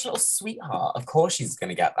 Anubis is such a little sweetheart. Of course she's going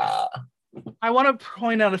to get that. I want to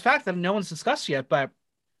point out a fact that no one's discussed yet, but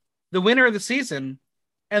the winner of the season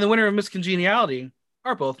and the winner of Miss Congeniality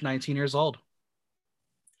are both 19 years old.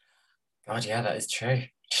 God, yeah, that is true.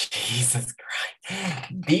 Jesus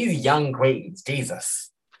Christ. These young queens,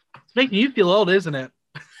 Jesus. It's making you feel old, isn't it?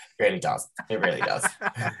 It really does. It really does.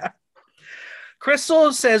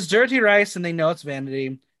 Crystal says dirty rice and they know it's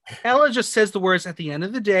vanity. Ella just says the words at the end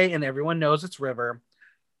of the day and everyone knows it's River.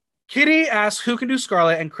 Kitty asks who can do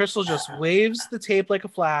Scarlet and Crystal just waves the tape like a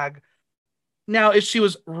flag. Now, if she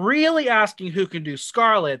was really asking who can do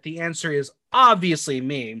Scarlet, the answer is obviously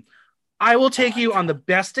me. I will take you on the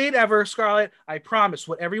best date ever, Scarlet. I promise.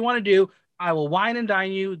 Whatever you want to do, I will wine and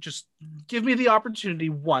dine you. Just give me the opportunity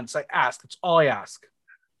once. I ask. That's all I ask.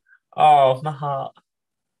 Oh, my heart.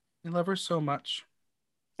 I love her so much.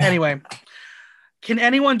 Anyway, can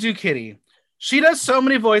anyone do Kitty? She does so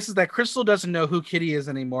many voices that Crystal doesn't know who Kitty is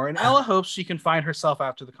anymore, and Ella hopes she can find herself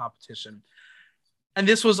after the competition. And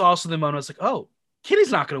this was also the moment I was like, oh,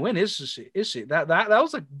 Kitty's not going to win, is she? Is she? That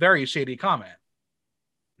was a very shady comment.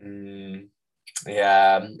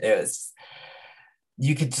 Yeah, it was.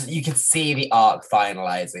 You could see the arc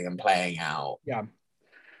finalizing and playing out. Yeah.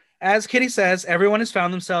 As Kitty says, everyone has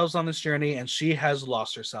found themselves on this journey, and she has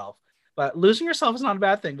lost herself. But losing yourself is not a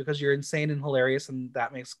bad thing because you're insane and hilarious, and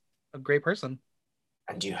that makes a great person.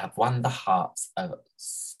 And you have won the hearts of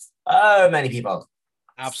so many people.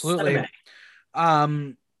 Absolutely.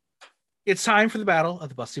 So it's time for the battle of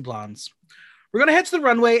the Busty Blondes. We're gonna head to the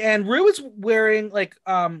runway, and Rue is wearing like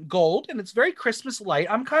gold, and it's very Christmas light.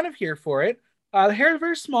 I'm kind of here for it. The hair is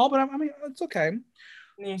very small, but I mean it's okay.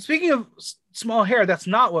 Speaking of small hair, that's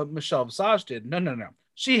not what Michelle Visage did. No.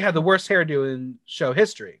 She had the worst hairdo in show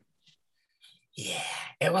history. Yeah,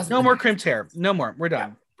 it was no more crimped hair. No more. We're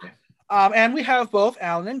done. Yeah. And we have both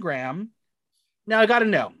Alan and Graham. Now I got to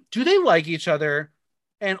know: do they like each other?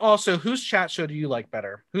 And also, whose chat show do you like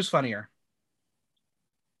better? Who's funnier?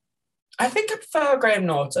 I think I prefer Graham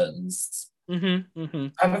Norton's. I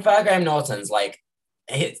prefer Graham Norton's. Like,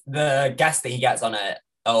 the guests that he gets on it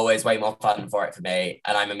are always way more fun for it for me,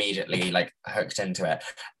 and I'm immediately like hooked into it.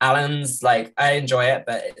 Alan's, like, I enjoy it,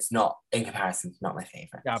 but it's not, in comparison, not my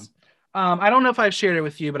favorite. Yeah. I don't know if I've shared it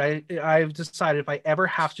with you, but I've decided if I ever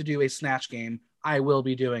have to do a Snatch Game, I will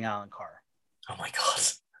be doing Alan Carr. Oh my God.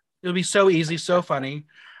 It'll be so easy, so funny.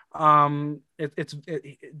 It's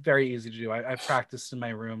very easy to do. I've practiced in my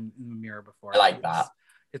room in the mirror before. I like that.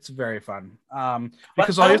 It's very fun.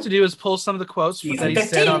 Because all you have to do is pull some of the quotes that he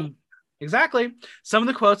said on. Exactly. Some of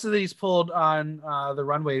the quotes that he's pulled on the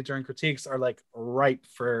runway during critiques are like ripe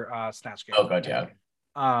for Snatch Game. Oh God, yeah.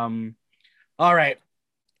 All right.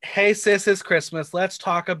 Hey sis, it's Christmas. Let's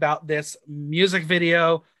talk about this music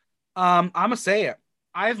video. I'm gonna say it.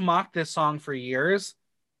 I've mocked this song for years.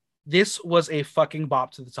 This was a fucking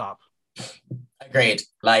bop to the top. Agreed.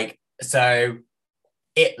 Like, so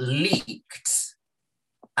it leaked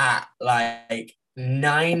at like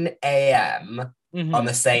 9 a.m. on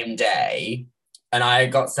the same day. And I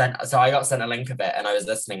got sent a link of it and I was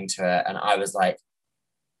listening to it and I was like,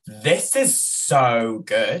 this is so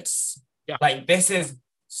good. Yeah. Like, this is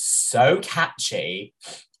so catchy.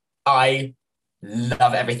 I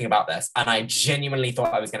love everything about this. And I genuinely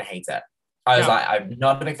thought I was going to hate it. I was like, I'm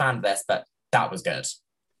not a big fan of this, but that was good.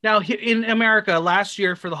 Now, in America, last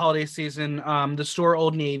year for the holiday season, the store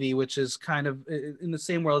Old Navy, which is kind of in the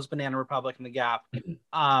same world as Banana Republic and The Gap,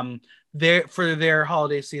 for their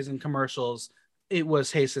holiday season commercials, it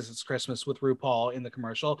was "Hey Sis, It's Christmas" with RuPaul in the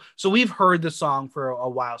commercial. So we've heard the song for a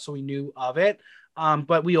while, so we knew of it,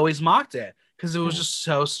 but we always mocked it because it was just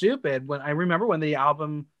so stupid. When I remember when the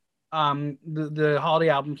album, the holiday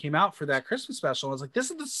album came out for that Christmas special, I was like, "This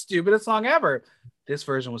is the stupidest song ever." This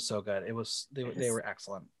version was so good. They were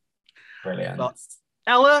excellent. Brilliant. Well,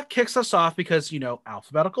 Ella kicks us off because,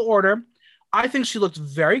 alphabetical order. I think she looked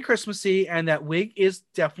very Christmassy, and that wig is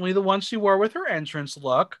definitely the one she wore with her entrance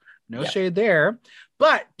look. No shade there.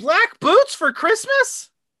 But black boots for Christmas?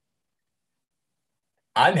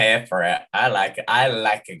 I'm here for it. I like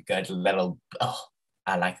a good little,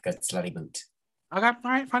 I like a good slutty boot. Okay, all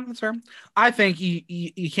right, fine, that's fair. I think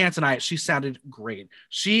you can't deny it. She sounded great.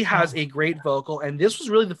 She has a great vocal, and this was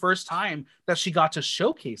really the first time that she got to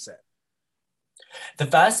showcase it. The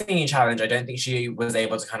first singing challenge, I don't think she was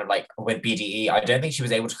able to kind of like, with BDE, I don't think she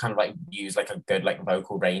was able to kind of like use like a good like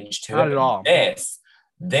vocal range to Not it. at all.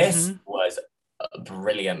 This was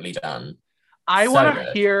brilliantly done. I want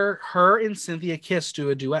to hear her and Cynthia Kiss do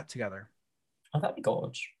a duet together. Oh, that'd be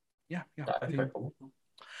gorgeous. Yeah. That'd be cool.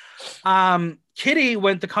 Kitty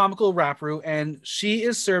went the comical rap route, and she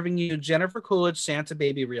is serving you Jennifer Coolidge Santa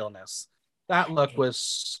Baby realness. That look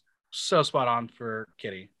was so spot on for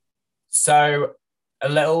Kitty. So, a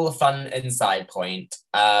little fun inside point.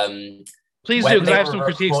 Please do, because I have some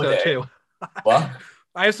critiques though too. What?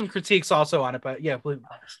 I have some critiques also on it, but yeah, please.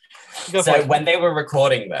 So when they were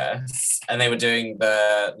recording this and they were doing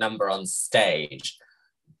the number on stage,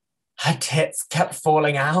 her tits kept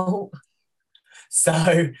falling out.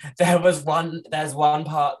 So there's one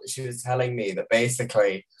part that she was telling me that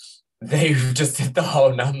basically they just did the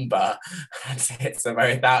whole number and tits are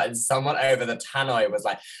both out, and someone over the tannoy was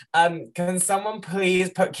like, can someone please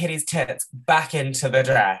put Kitty's tits back into the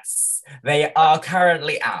dress? They are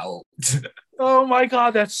currently out. Oh my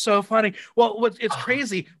God, that's so funny. Well, it's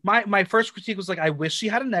crazy. My first critique was like, I wish she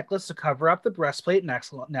had a necklace to cover up the breastplate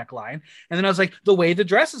neckline. And then I was like, the way the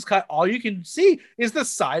dress is cut, all you can see is the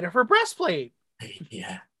side of her breastplate.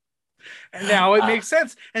 Yeah. And now it makes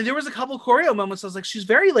sense. And there was a couple choreo moments. I was like, she's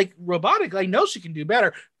very like robotic. I know she can do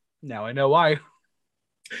better. Now I know why.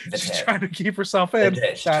 She's trying to keep herself in.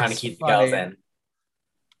 She's trying to keep the girls in.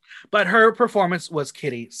 But her performance was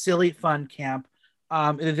Kitty. Silly, fun, camp.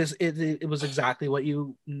 It was exactly what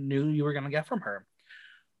you knew you were going to get from her.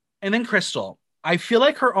 And then Crystal. I feel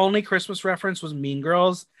like her only Christmas reference was Mean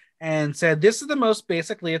Girls, and said, this is the most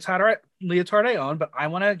basic leotard I own, but I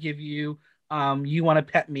want to give you, you want to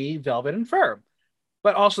pet me, velvet and fur.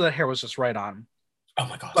 But also that hair was just right on. Oh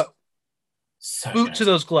my God. But so boot good. to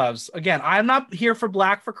those gloves. Again, I'm not here for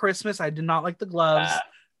black for Christmas. I did not like the gloves,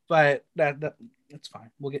 but that's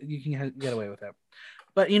fine. You can get away with it.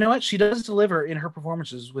 But you know what? She does deliver in her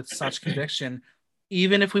performances with such conviction.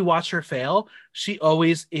 Even if we watch her fail, she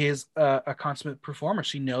always is a consummate performer.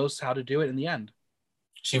 She knows how to do it in the end.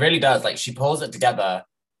 She really does. Like, she pulls it together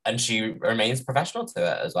and she remains professional to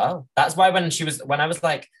it as well. That's why when I was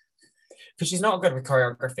like, because she's not good with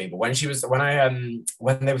choreography, but when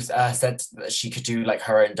they said that she could do like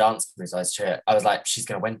her own dance moves to it, I was like, she's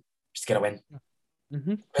gonna win. She's gonna win.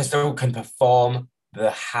 Mm-hmm. Crystal can perform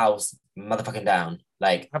the house motherfucking down.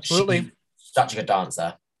 Like, absolutely, she's such a good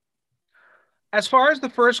dancer. As far as the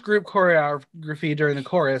first group choreography during the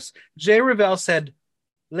chorus, Jay Revell said,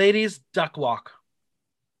 "Ladies, duck walk.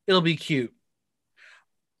 It'll be cute."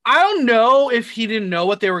 I don't know if he didn't know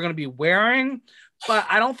what they were going to be wearing, but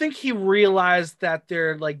I don't think he realized that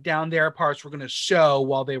their like down there parts were going to show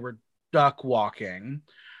while they were duck walking.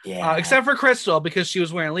 Yeah. Except for Crystal, because she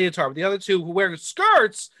was wearing a leotard. But the other two who were wearing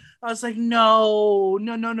skirts, I was like, no,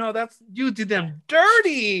 that's, you did them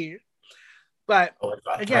dirty. But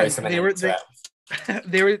again,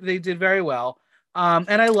 they did very well.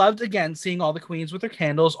 And I loved, again, seeing all the queens with their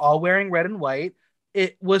candles, all wearing red and white.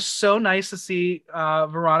 It was so nice to see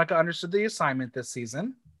Veronica understood the assignment this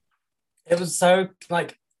season. It was so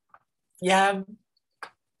like, yeah.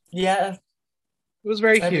 It was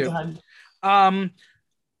very cute.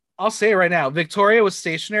 I'll say it right now. Victoria was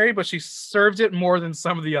stationary, but she served it more than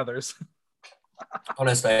some of the others.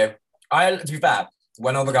 Honestly, to be fair,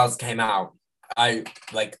 when all the girls came out, I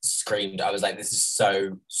like screamed. I was like, this is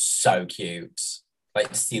so cute. Like,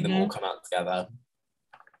 to see them all come out together.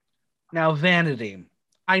 Now, Vanity.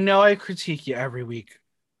 I know I critique you every week,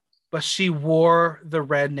 but she wore the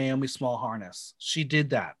red Naomi Small harness. She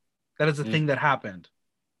did that. That is a thing that happened.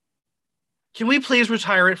 Can we please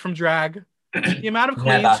retire it from drag? The amount of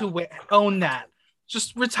queens Never. who own that.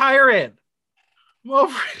 Just retire it.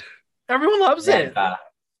 Well, everyone loves it. Never.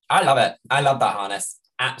 I love it. I love that harness.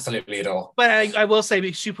 Absolutely adore. But I will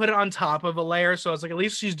say, she put it on top of a layer, so I was like, at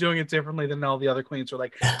least she's doing it differently than all the other queens who are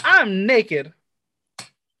like, I'm naked.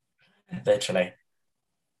 Literally.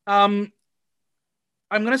 I'm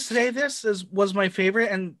gonna say this was my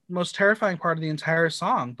favorite and most terrifying part of the entire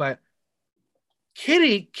song, but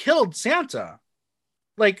Kitty killed Santa.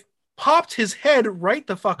 Like, popped his head right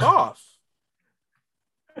the fuck off.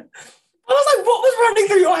 I was like, what was running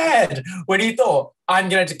through your head when you thought, I'm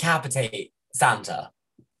going to decapitate Santa?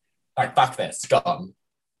 Like, fuck this, gone.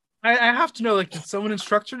 I have to know, like, did someone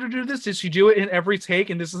instruct her to do this? Did she do it in every take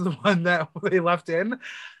and this is the one that they left in?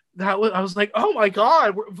 I was like, oh my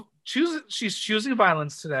God, she's choosing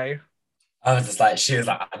violence today. I was just like, she was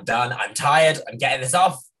like, I'm done, I'm tired, I'm getting this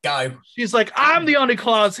off, go. She's like, I'm the only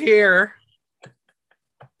clause here.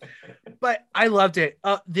 But I loved it.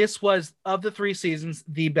 This was, of the 3 seasons,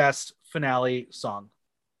 the best finale song.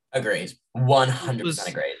 Agreed. 100%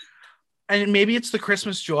 agreed. And maybe it's the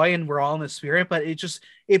Christmas joy and we're all in the spirit, but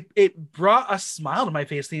it brought a smile to my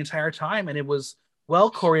face the entire time. And it was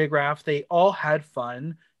well choreographed. They all had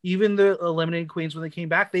fun. Even the eliminated queens, when they came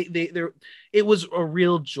back, it was a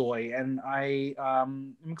real joy. And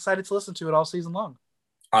I'm excited to listen to it all season long.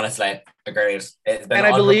 Honestly, agreed. It's been, and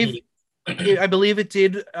I believe it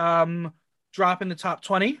did drop in the top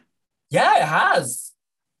 20. Yeah, it has.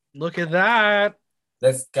 Look at that.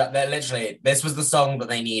 This was the song that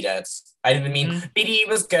they needed. I didn't mean BDE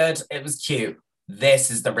was good. It was cute. This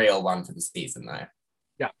is the real one for the season, though.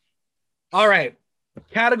 Yeah. All right.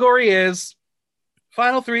 Category is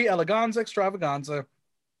Final 3 Eleganza Extravaganza.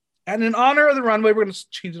 And in honor of the runway, we're going to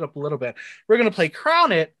change it up a little bit. We're going to play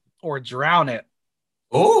Crown It or Drown It.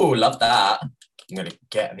 Oh, love that. I'm going to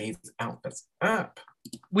get these outfits up.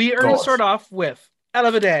 We are going to start off with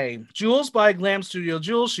Ella Vaday, Jules by Glam Studio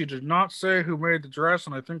Jules. She did not say who made the dress,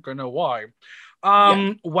 and I think I know why.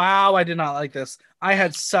 Wow, I did not like this. I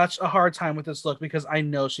had such a hard time with this look because I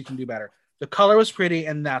know she can do better. The color was pretty,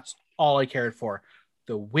 and that's all I cared for.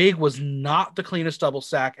 The wig was not the cleanest double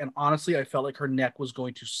stack, and honestly, I felt like her neck was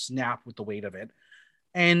going to snap with the weight of it.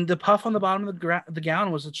 And the puff on the bottom of the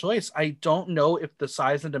gown was a choice. I don't know if the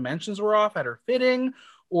size and dimensions were off at her fitting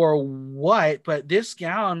or what, but this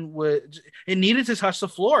gown it needed to touch the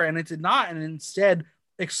floor and it did not, and instead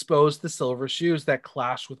exposed the silver shoes that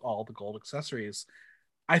clashed with all the gold accessories.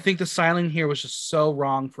 I think the styling here was just so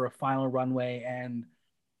wrong for a final runway and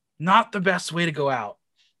not the best way to go out.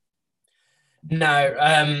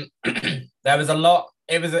 No, there was a lot.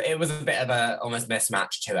 It was a bit of a almost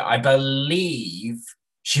mismatch to it. I believe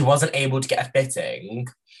she wasn't able to get a fitting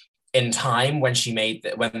in time when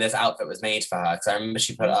when this outfit was made for her, because I remember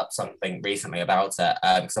she put up something recently about it,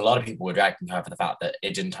 because a lot of people were dragging her for the fact that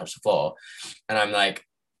it didn't touch the floor, and I'm like,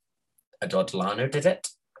 Adore Delano did it,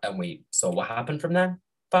 and we saw what happened from there.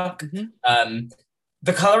 Fuck.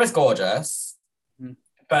 The color is gorgeous,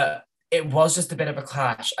 but it was just a bit of a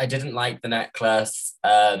clash. I didn't like the necklace.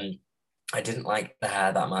 I didn't like the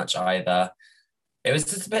hair that much either. It was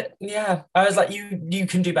just a bit, yeah. I was like, you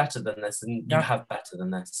can do better than this, and you have better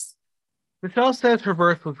than this. Michelle says her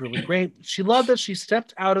birth was really great. She loved that she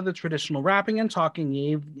stepped out of the traditional rapping and talking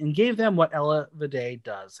and gave them what Ella Vaday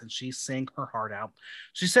does, and she sang her heart out.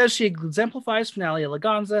 She says she exemplifies finale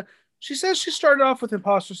Eleganza. She says she started off with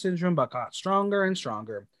imposter syndrome but got stronger and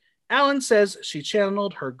stronger. Alan says she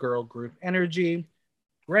channeled her girl group energy.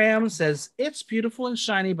 Graham says it's beautiful and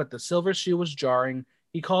shiny, but the silver shoe was jarring.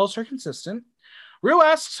 He calls her consistent. Rue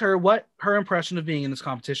asks her what her impression of being in this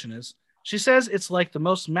competition is. She says it's like the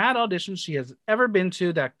most mad audition she has ever been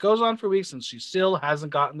to that goes on for weeks and she still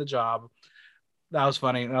hasn't gotten the job. That was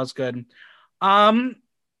funny. That was good. I'm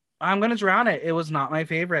going to drown it. It was not my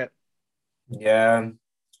favorite. Yeah.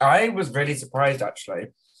 I was really surprised, actually.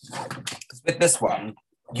 Because with this one,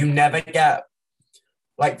 you never get,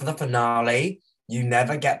 like for the finale, you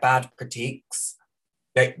never get bad critiques.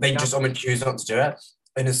 They just almost choose not to do it.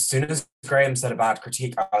 And as soon as Graham said a bad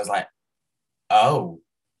critique, I was like, oh.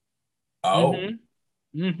 I'm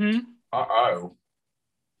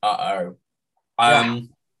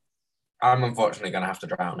unfortunately going to have to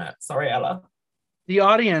drown it. Sorry, Ella. The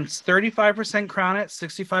audience, 35% crown it,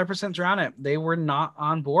 65% drown it. They were not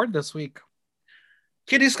on board this week.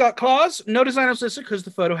 Kitty Scott Claus, no designers listed because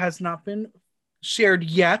the photo has not been shared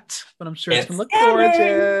yet, but I'm sure it's going to look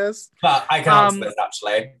gorgeous. But I can answer this,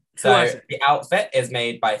 actually. So the outfit is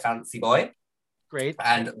made by Fancy Boy. Great.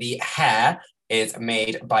 And the hair is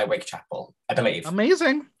made by Wig Chapel, I believe.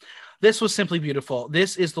 Amazing. This was simply beautiful.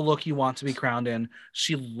 This is the look you want to be crowned in.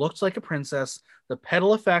 She looked like a princess. The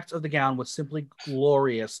petal effect of the gown was simply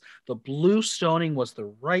glorious. The blue stoning was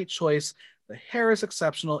the right choice. The hair is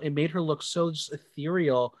exceptional. It made her look so just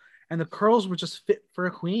ethereal, and the curls were just fit for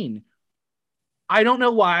a queen. I don't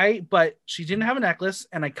know why, but she didn't have a necklace,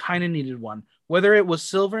 and I kind of needed one. Whether it was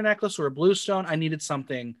silver necklace or a blue stone, I needed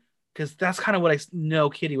something, because that's kind of what I know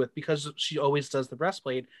Kitty with, because she always does the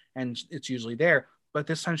breastplate, and it's usually there. But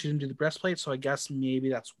this time she didn't do the breastplate, so I guess maybe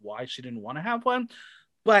that's why she didn't want to have one.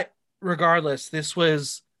 But regardless, this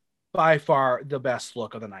was by far the best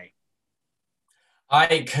look of the night.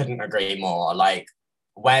 I couldn't agree more. Like,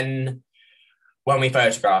 when we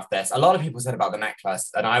photographed this, a lot of people said about the necklace,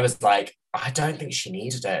 and I was like, I don't think she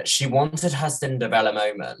needed it. She wanted her Cinderella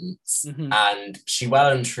moments, and she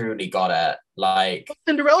well and truly got it. Like,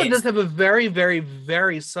 Cinderella does have a very, very,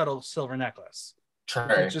 very subtle silver necklace. True.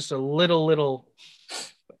 It's just a little.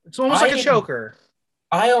 It's almost like a choker.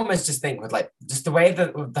 I almost just think with like just the way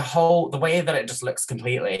that the way that it just looks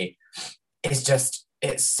completely is just,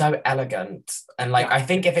 it's so elegant. And like, I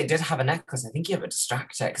think if it did have a necklace, I think you would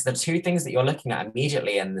distract it, because the two things that you're looking at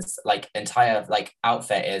immediately in this like entire like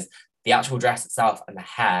outfit is the actual dress itself and the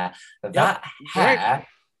hair. That hair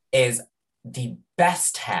is the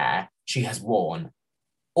best hair she has worn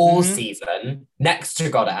all season, next to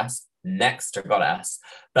Goddess.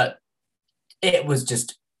 But it was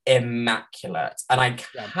just immaculate, and I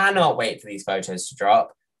cannot wait for these photos to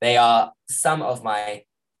drop. They are some of my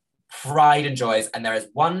pride and joys, and there is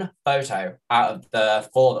one photo out of the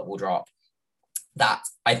 4 that will drop that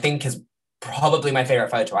I think is probably my favorite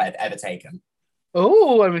photo I have ever taken.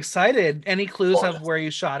 Oh, I'm excited. Any clues of where you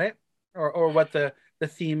shot it, or what the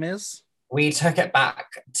theme is? We took it back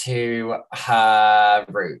to her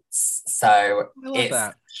roots, so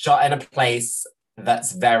it's shot in a place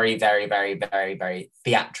that's very, very, very, very, very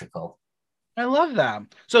theatrical. I love that.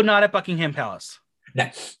 So not at Buckingham Palace. No.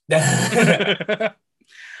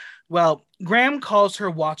 Well, Graham calls her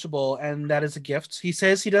watchable, and that is a gift. He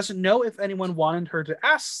says he doesn't know if anyone wanted her to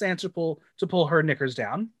ask Santa to pull her knickers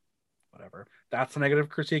down. Whatever. That's a negative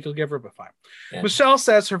critique he'll give her, but fine. Yeah. Michelle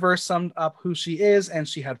says her verse summed up who she is, and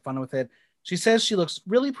she had fun with it. She says she looks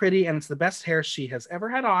really pretty, and it's the best hair she has ever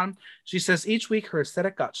had on. She says each week her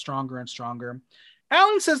aesthetic got stronger and stronger.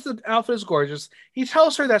 Alan says the outfit is gorgeous. He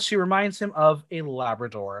tells her that she reminds him of a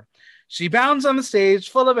Labrador. She bounds on the stage,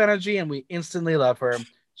 full of energy, and we instantly love her.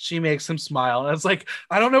 She makes him smile. And it's like,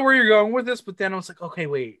 I don't know where you're going with this, but then I was like, okay,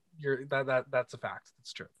 wait, that's a fact.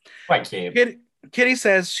 It's true. Thank you. Kitty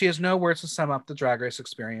says she has no words to sum up the Drag Race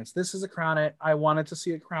experience. This is a crown it. I wanted to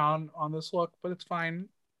see a crown on this look, but it's fine.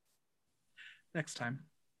 Next time.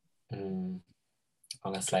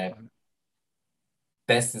 Honestly,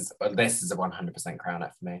 this is a 100% crown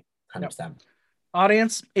it for me. 100%. Yep.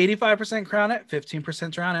 Audience, 85% crown it,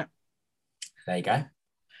 15% drown it. There you go.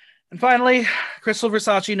 And finally, Crystal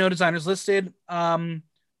Versace, no designers listed.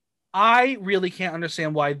 I really can't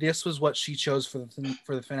understand why this was what she chose for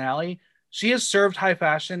the finale. She has served high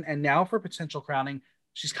fashion, and now for potential crowning,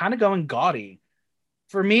 she's kind of going gaudy.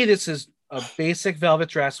 For me, this is a basic velvet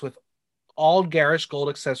dress with all garish gold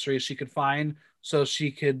accessories she could find, so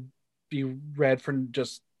she could be read for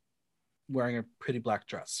just wearing a pretty black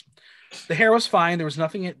dress. The hair was fine. There was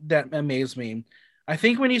nothing that amazed me. I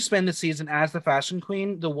think when you spend the season as the fashion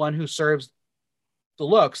queen, the one who serves the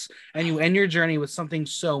looks, and you end your journey with something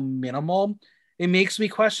so minimal, it makes me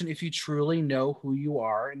question if you truly know who you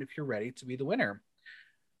are and if you're ready to be the winner.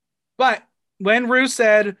 But when Rue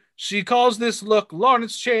said she calls this look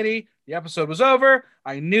Lawrence Chaney, the episode was over.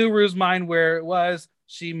 I knew Rue's mind where it was.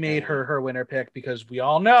 She made her winner pick, because we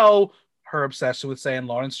all know her obsession with saying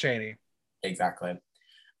Lawrence Chaney. Exactly.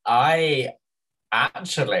 I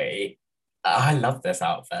love this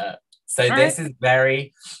outfit. So this is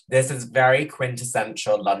very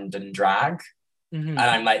quintessential London drag. And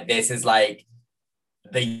I'm like, this is like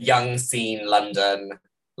the young scene London.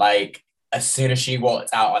 Like, as soon as she walked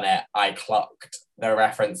out on it, I clocked the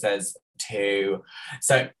references to...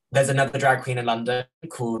 So there's another drag queen in London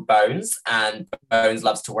called Bones, and Bones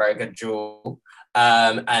loves to wear a good jewel.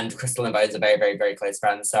 And Crystal and Bones are very, very, very close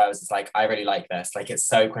friends. So I was just like, I really like this. Like, it's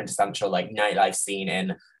so quintessential, like, nightlife scene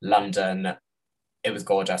in London. It was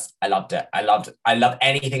gorgeous. I loved it. I love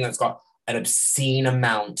anything that's got an obscene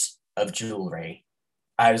amount of jewelry.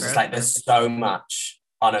 I was just like, there's so much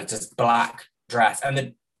on a just black dress. And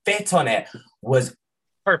the fit on it was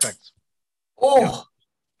perfect. Oh,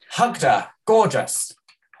 hugged her. Gorgeous.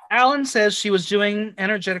 Alan says she was doing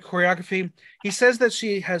energetic choreography. He says that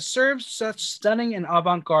she has served such stunning and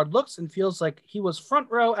avant-garde looks and feels like he was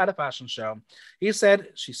front row at a fashion show. He said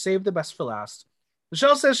she saved the best for last.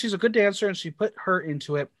 Michelle says she's a good dancer and she put her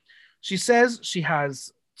into it. She says she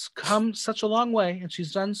has come such a long way and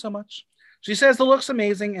she's done so much. She says the look's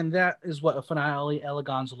amazing, and that is what a finale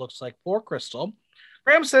eleganza looks like for Crystal.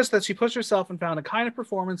 Graham says that she pushed herself and found a kind of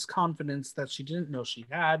performance confidence that she didn't know she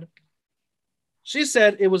had. She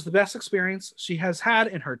said it was the best experience she has had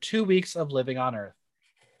in her 2 weeks of living on Earth.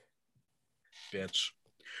 Bitch.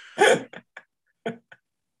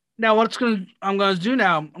 Now, I'm gonna do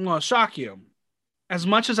now, I'm gonna shock you. As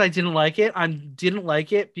much as I didn't like it, I didn't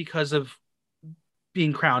like it because of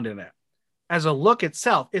being crowned in it. As a look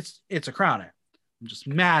itself, it's a crown it. I'm just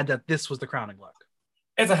mad that this was the crowning look.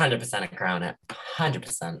 It's 100% a crown it.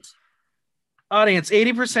 100%. Audience,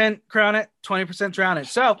 80% crown it, 20% drown it.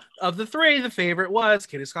 So, of the three, the favorite was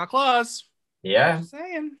Kitty Scott Claus. Yeah. Just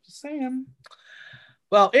saying.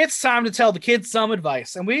 Well, it's time to tell the kids some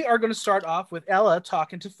advice. And we are going to start off with Ella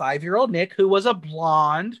talking to 5-year-old Nick, who was a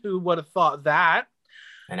blonde. Who would have thought that?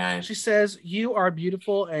 I know. She says, you are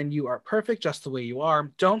beautiful and you are perfect just the way you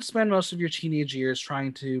are. Don't spend most of your teenage years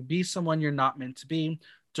trying to be someone you're not meant to be.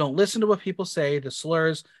 Don't listen to what people say, the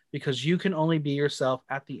slurs, because you can only be yourself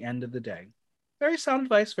at the end of the day. Very sound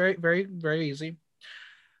advice. Very, very, very easy.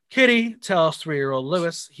 Kitty tells 3-year-old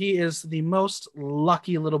Lewis he is the most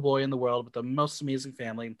lucky little boy in the world with the most amazing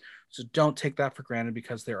family. So don't take that for granted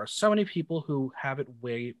because there are so many people who have it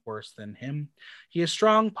way worse than him. He is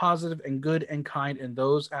strong, positive, and good and kind, and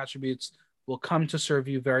those attributes will come to serve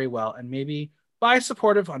you very well. And maybe buy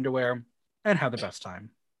supportive underwear and have the best time.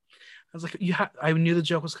 I was like, I knew the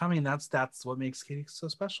joke was coming. That's what makes Kitty so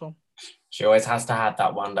special. She always has to have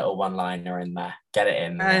that one little one-liner in there. Get it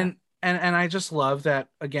in there. And I just love that,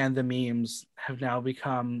 again, the memes have now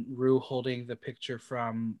become Rue holding the picture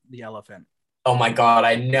from the elephant. Oh my God,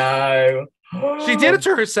 I know. She did it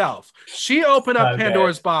to herself. She opened up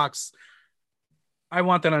Pandora's box. I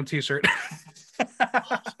want that on a t-shirt.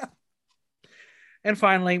 And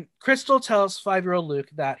finally, Crystal tells 5-year-old Luke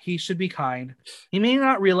that he should be kind. He may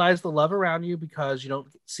not realize the love around you because you don't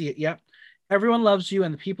see it yet. Everyone loves you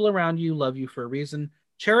and the people around you love you for a reason.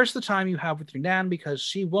 Cherish the time you have with your Nan because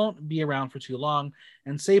she won't be around for too long,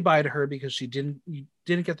 and say bye to her because you didn't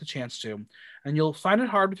get the chance to. And you'll find it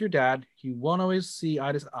hard with your dad. He won't always see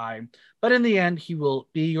eye to eye, but in the end, he will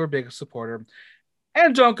be your biggest supporter.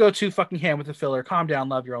 And don't go too fucking ham with the filler. Calm down,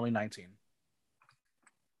 love. You're only 19.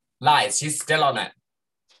 Lies. She's still on it.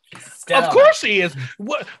 Of course she is.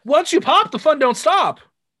 Once you pop, the fun don't stop.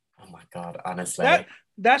 Oh my God, honestly.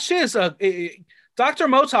 That shit is Dr.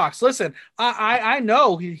 Motox, listen, I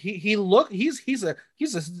know he's a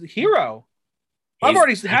hero. I've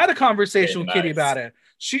already had a conversation with Kitty about it.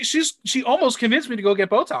 She almost convinced me to go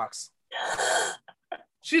get Botox.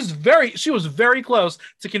 She was very close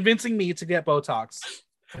to convincing me to get Botox.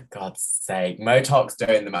 For God's sake, Motox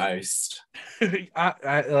doing the most.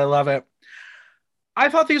 I love it. I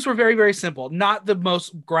thought these were very, very simple. Not the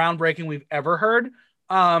most groundbreaking we've ever heard.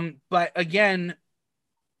 But again,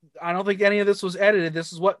 I don't think any of this was edited.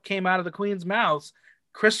 This is what came out of the Queen's mouths.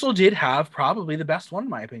 Crystal did have probably the best one, in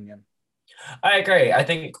my opinion. I agree. I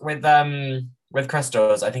think with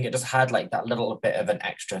Crystal's, I think it just had like that little bit of an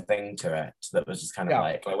extra thing to it that was just kind of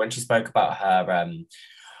like when she spoke about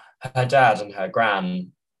her dad and her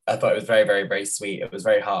gran. I thought it was very, very, very sweet. It was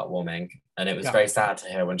very heartwarming, and it was very sad to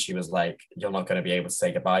hear when she was like, "You're not going to be able to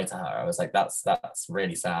say goodbye to her." I was like, "That's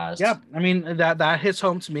really sad." Yeah, I mean that hits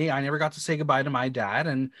home to me. I never got to say goodbye to my dad,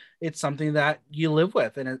 and it's something that you live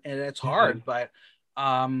with, and it's hard. But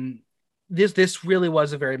this really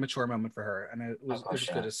was a very mature moment for her, and it was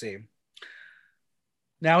good to see.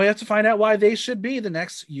 Now we have to find out why they should be the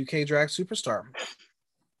next UK drag superstar.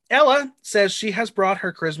 Ella says she has brought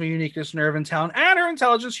her charisma, uniqueness, nerve, and talent, and her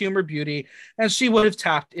intelligence, humor, beauty, and she would have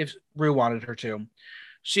tapped if Rue wanted her to.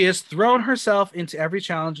 She has thrown herself into every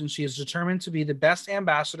challenge, and she is determined to be the best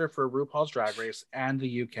ambassador for RuPaul's Drag Race and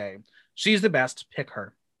the UK. She's the best. Pick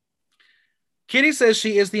her. Kitty says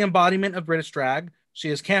she is the embodiment of British drag. She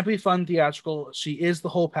is campy, fun, theatrical. She is the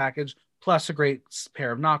whole package, plus a great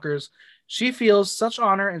pair of knockers. She feels such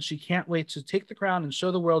honor, and she can't wait to take the crown and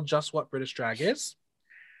show the world just what British drag is.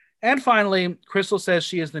 And finally, Crystal says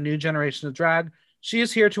she is the new generation of drag. She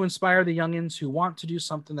is here to inspire the youngins who want to do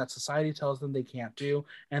something that society tells them they can't do,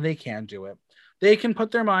 and they can do it. They can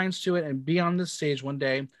put their minds to it and be on this stage one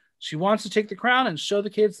day. She wants to take the crown and show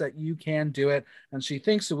the kids that you can do it, and she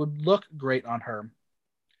thinks it would look great on her.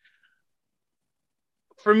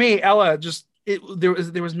 For me, Ella,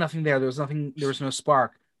 there was nothing there. There was no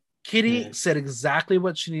spark. Kitty said exactly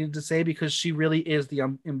what she needed to say because she really is the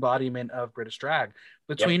embodiment of British drag.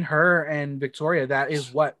 Between her and Victoria, that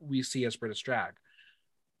is what we see as British drag.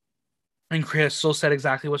 And Crystal said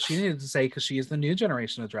exactly what she needed to say because she is the new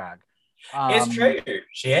generation of drag. It's true.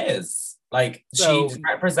 She is. Like, So, she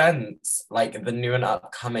represents like the new and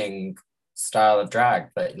upcoming style of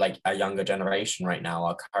drag that like a younger generation right now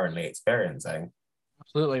are currently experiencing.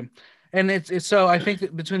 absolutely. And it's so I think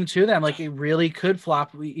that between the two of them, like it really could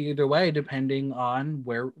flop either way depending on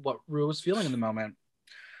what Rue was feeling in the moment.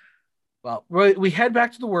 Well, we head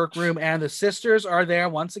back to the workroom, and the sisters are there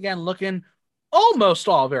once again, looking almost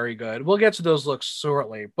all very good. We'll get to those looks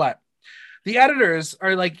shortly, but the editors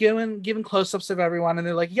are like giving close-ups of everyone, and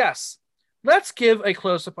they're like, "Yes, let's give a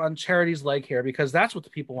close-up on Charity's leg hair because that's what the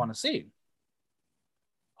people want to see."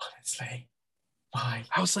 Honestly, why?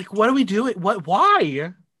 I was like, "What are we doing? What?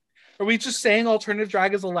 Why? Are we just saying alternative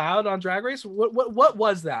drag is allowed on Drag Race? What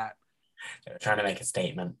was that?" They're trying to make a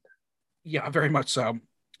statement. Yeah, very much so.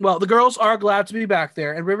 Well, the girls are glad to be back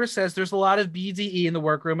there, and River says there's a lot of BDE in the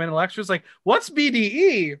workroom, and Electra's like, "What's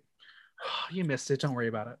BDE?" You missed it. Don't worry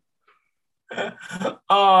about it.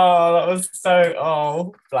 Oh, that was so.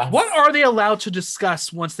 Oh, bless. What are they allowed to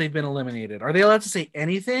discuss once they've been eliminated? Are they allowed to say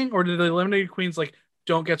anything, or do the eliminated queens like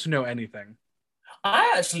don't get to know anything?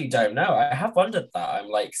 I actually don't know. I have wondered that. I'm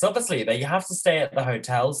like, because obviously they have to stay at the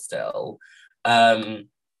hotel still. But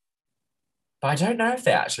I don't know if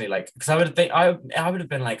they actually like, because I would have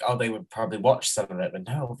been like, oh, they would probably watch some of it, but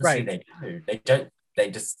no, obviously they do. They don't.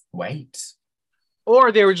 They just wait.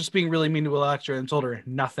 Or they were just being really mean to Electra and told her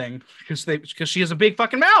nothing because she has a big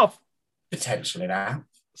fucking mouth. Potentially now.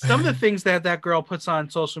 Some of the things that girl puts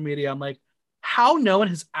on social media, I'm like, how no one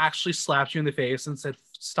has actually slapped you in the face and said,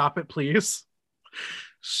 "Stop it, please."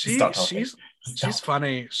 She's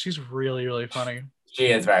funny. She's really, really funny. She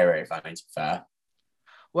is very, very funny, to be fair.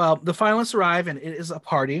 Well, the finalists arrive and it is a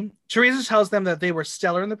party. Teresa tells them that they were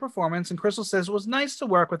stellar in the performance, and Crystal says it was nice to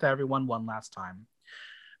work with everyone one last time.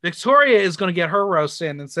 Victoria is going to get her roast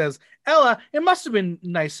in and says, "Ella, it must have been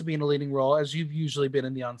nice to be in a leading role as you've usually been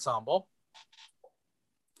in the ensemble."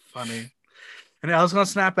 Funny. And Ella's going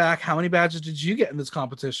to snap back. "How many badges did you get in this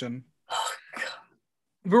competition?" Oh, God.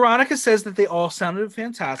 Veronica says that they all sounded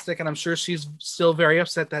fantastic, and I'm sure she's still very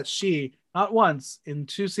upset that she, not once in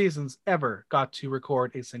 2 seasons, ever got to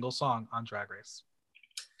record a single song on Drag Race.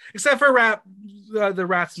 Except for the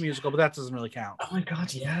Rats musical, but that doesn't really count. Oh my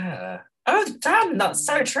God, yeah. Oh, damn, that's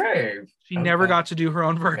so true. She never got to do her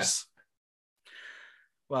own verse.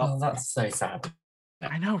 Well, that's so sad.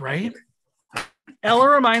 I know, right?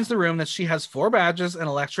 Ella reminds the room that she has 4 badges, and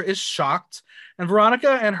Electra is shocked. And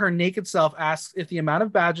Veronica and her naked self asks if the amount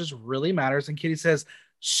of badges really matters, and Kitty says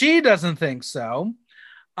she doesn't think so.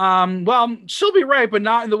 Well, she'll be right, but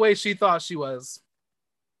not in the way she thought she was.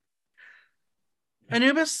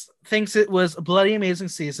 Anubis thinks it was a bloody amazing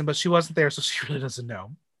season, but she wasn't there, so she really doesn't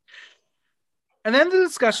know. And then the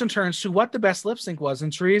discussion turns to what the best lip sync was,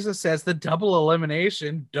 and Teresa says the double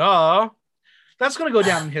elimination. Duh. That's going to go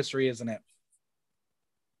down in history, isn't it?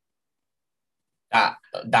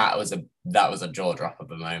 That was a jaw drop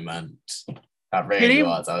of a moment. That really Kitty,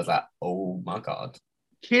 was. I was like, oh my God.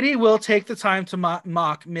 Kitty will take the time to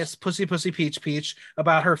mock Miss Pussy Pussy Peach Peach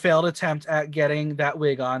about her failed attempt at getting that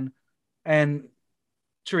wig on. And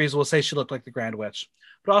Teresa will say she looked like the Grand Witch.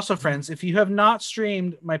 But also, friends, if you have not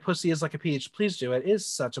streamed My Pussy is Like a Peach, please do it. It is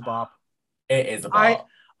such a bop. It is a bop.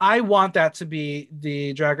 I want that to be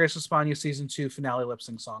the Drag Race España Season 2 finale lip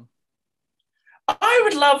sync song. I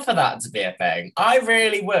would love for that to be a thing. I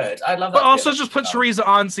really would. I'd love that. But also just put Teresa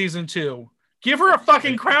on Season 2. Give her a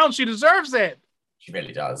fucking crown. She deserves it. She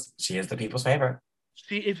really does. She is the people's favorite.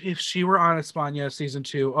 If she were on España Season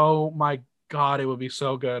 2, oh my God, it would be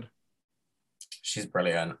so good. She's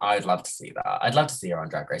brilliant. I'd love to see that. I'd love to see her on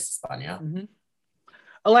Drag Race España. Mm-hmm.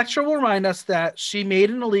 Electra will remind us that she made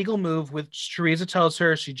an illegal move, which Teresa tells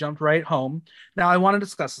her she jumped right home. Now, I want to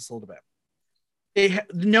discuss this a little bit.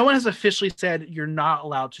 No one has officially said you're not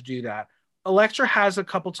allowed to do that. Electra has a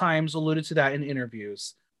couple times alluded to that in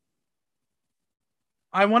interviews.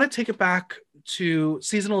 I want to take it back to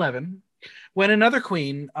season 11 when another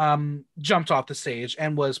queen jumped off the stage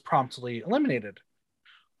and was promptly eliminated.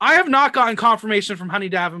 I have not gotten confirmation from Honey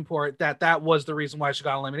Davenport that was the reason why she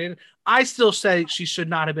got eliminated. I still say she should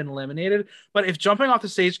not have been eliminated, but if jumping off the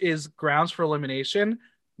stage is grounds for elimination,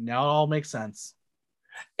 now it all makes sense.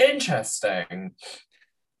 Interesting.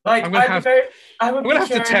 Like, I'm gonna have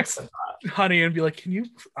to text Honey and be like, "Can you?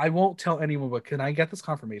 I won't tell anyone, but can I get this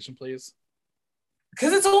confirmation, please?"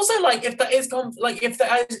 Because it's also like, if that is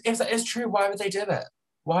if that is true, why would they do it?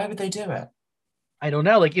 Why would they do it? I don't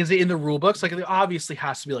know. Like, is it in the rule books? Like, it obviously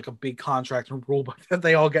has to be like a big contract and rule book that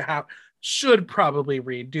they all should probably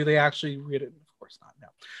read. Do they actually read it? Of course not.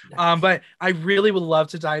 No. But I really would love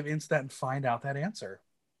to dive into that and find out that answer.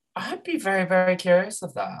 I'd be very, very curious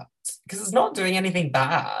of that because it's not doing anything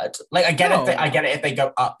bad. Like, I get it. No. I get it if they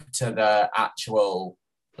go up to the actual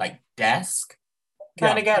like desk.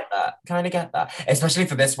 Kind Yeah. of get that. Kind of get that. Especially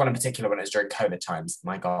for this one in particular when it's during COVID times.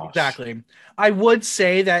 My gosh. Exactly. I would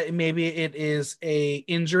say that maybe it is a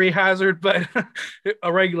injury hazard, but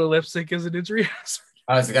a regular lipstick is an injury hazard.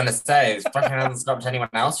 I was gonna say, it fucking hasn't stopped anyone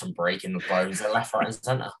else from breaking the bones at left, right, and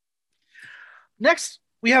center. Next,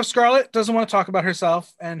 we have Scarlett doesn't want to talk about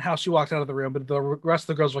herself and how she walked out of the room, but the rest of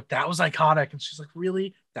the girls were like, that was iconic. And she's like,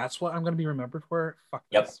 really? That's what I'm going to be remembered for? Fuck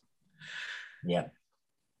Yep. this. Yep.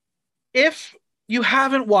 If you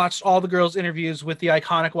haven't watched all the girls' interviews with the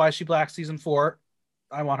iconic Why Is She Black season 4,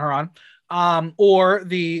 I want her on, or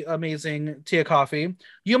the amazing Tia Coffee,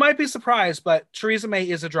 you might be surprised, but Theresa May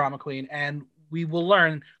is a drama queen, and we will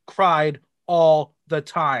learn cried all the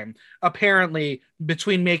time. Apparently,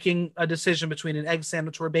 between making a decision between an egg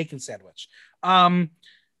sandwich or a bacon sandwich.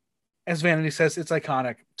 As Vanity says, it's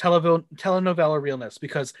iconic. Telenovela realness,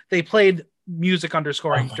 because they played music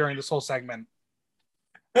underscoring during this whole segment.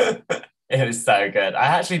 It was so good.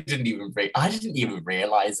 I didn't even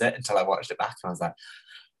realize it until I watched it back, and I was like,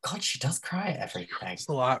 God, she does cry at everything. It's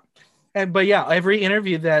a lot. But yeah, every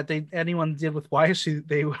interview that anyone did with Why Is She,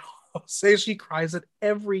 they would say she cries at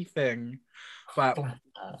everything. But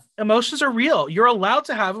emotions are real. You're allowed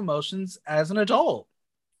to have emotions as an adult.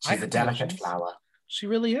 She's a delicate flower. She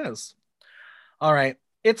really is. All right.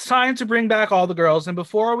 It's time to bring back all the girls. And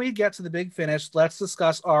before we get to the big finish, let's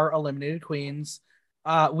discuss our eliminated queens.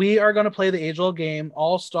 We are going to play the age-old game,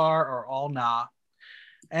 all star or all nah.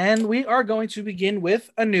 And we are going to begin with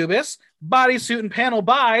Anubis, bodysuit and panel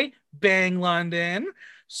by Bang London,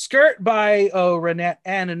 skirt by Renette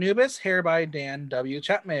and Anubis, hair by Dan W.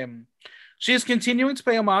 Chapman. She is continuing to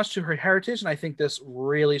pay homage to her heritage, and I think this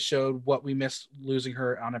really showed what we missed losing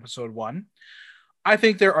her on episode 1. I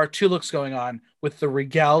think there are 2 looks going on, with the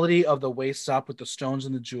regality of the waist up with the stones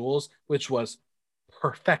and the jewels, which was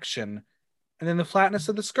perfection, and then the flatness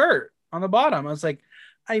of the skirt on the bottom. I was like,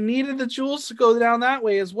 I needed the jewels to go down that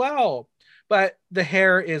way as well. But the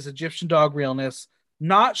hair is Egyptian dog realness.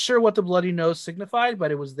 Not sure what the bloody nose signified,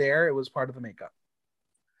 but it was there. It was part of the makeup.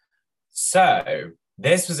 So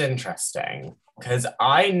this was interesting because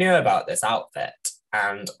I knew about this outfit,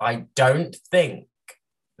 and I don't think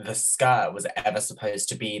the skirt was ever supposed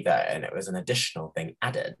to be there, and it was an additional thing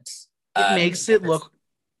added. It makes it look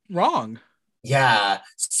wrong. Yeah.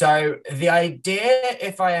 So the idea,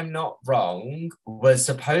 if I am not wrong, was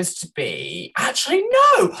supposed to be... Actually,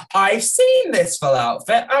 no! I've seen this full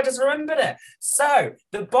outfit. I just remembered it. So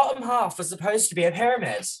the bottom half was supposed to be a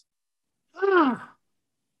pyramid. Where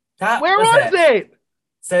was it?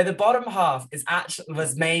 So the bottom half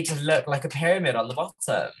was made to look like a pyramid on the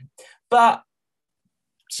bottom. But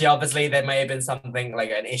there may have been something like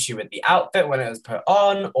an issue with the outfit when it was put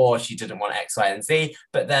on, or she didn't want X, Y, and Z,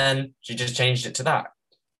 but then she just changed it to that.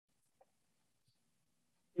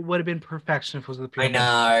 It would have been perfection if it was the pyramid.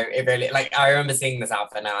 I know, it really, I remember seeing this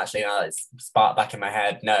outfit now, actually, now it's sparked back in my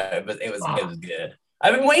head. No, it was good.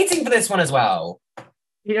 I've been waiting for this one as well.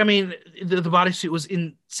 Yeah, I mean, the bodysuit was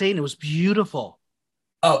insane. It was beautiful.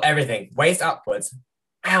 Oh, everything. Waist upwards.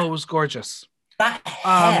 Oh, it was gorgeous. That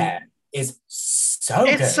hair is so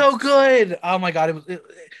good. It's so good. Oh my God.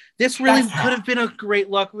 This really could have been a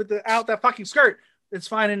great look without that fucking skirt. It's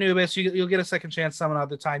fine, Anubis. You'll get a second chance some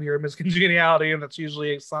other time. You're a Miss Congeniality, and that's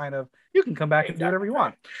usually a sign of you can come back and do whatever you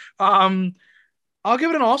want. I'll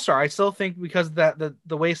give it an all-star. I still think because the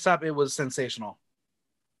waist up, it was sensational.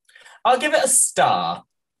 I'll give it a star.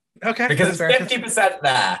 Okay. Because it's 50%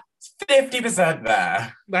 there. 50%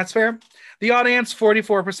 there. That's fair. The audience,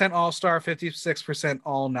 44% all-star, 56%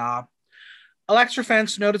 all nah. Electra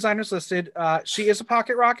Fence, no designers listed. She is a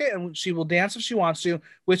pocket rocket, and she will dance if she wants to,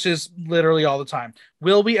 which is literally all the time.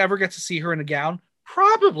 Will we ever get to see her in a gown?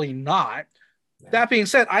 Probably not. Yeah. That being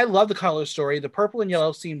said, I love the color story. The purple and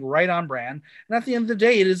yellow seemed right on brand. And at the end of the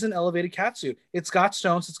day, it is an elevated catsuit. It's got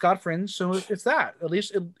stones, it's got fringe, so it's that. At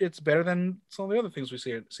least it's better than some of the other things we've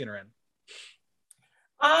seen her in.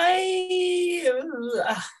 It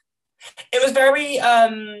was very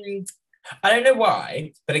I don't know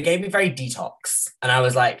why, but it gave me very detox, and I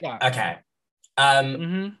was like, okay,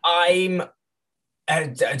 I'm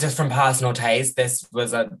just from personal taste, this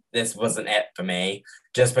wasn't it for me,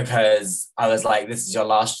 just because I was like, this is your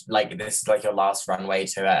last runway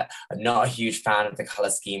to it. I'm not a huge fan of the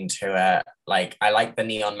color scheme to it. Like, I like the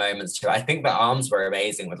neon moments to it. I think the arms were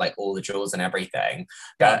amazing with like all the jewels and everything,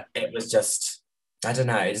 but it was just, I don't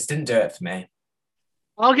know, it just didn't do it for me.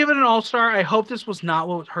 I'll give it an all-star. I hope this was not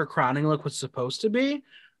what her crowning look was supposed to be.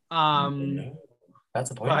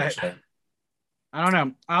 That's a point, actually. I don't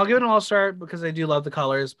know. I'll give it an all-star because I do love the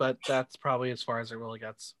colors, but that's probably as far as it really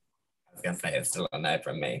gets. I was gonna say it's still a no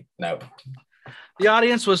from me. Nope. The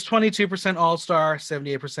audience was 22% all-star,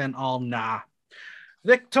 78% all nah.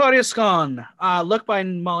 Victoria Scone, look by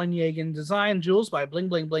Malin Yegan, design jewels by Bling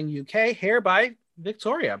Bling Bling UK, hair by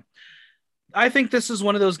Victoria. I think this is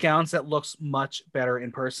one of those gowns that looks much better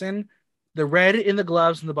in person. The red in the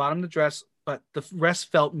gloves and the bottom of the dress, but the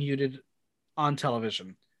rest felt muted on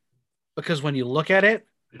television because when you look at it,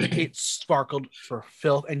 it sparkled for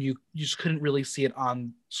filth and you just couldn't really see it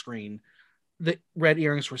on screen. The red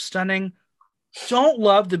earrings were stunning. Don't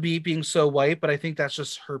love the beat being so white, but I think that's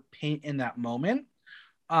just her paint in that moment.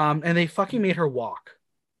 And they fucking made her walk.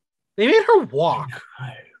 They made her walk.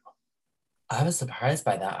 I was surprised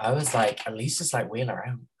by that. I was like, at least just like wheel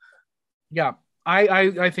around. Yeah,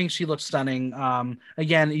 I think she looks stunning.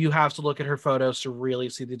 Again, you have to look at her photos to really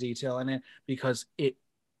see the detail in it because it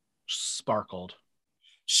sparkled.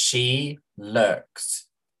 She looks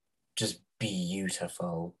just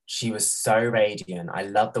beautiful. She was so radiant. I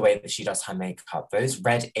love the way that she does her makeup. Those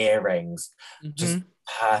red earrings, just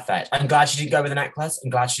perfect. I'm glad she didn't go with a necklace. I'm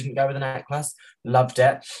glad she didn't go with a necklace. Loved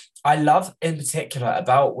it. I love in particular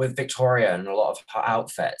about with Victoria and a lot of her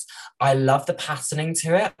outfits. I love the patterning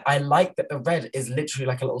to it. I like that the red is literally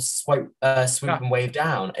like a little swoop and wave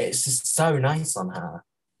down. It's just so nice on her.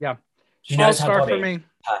 Yeah. She knows her body. For me.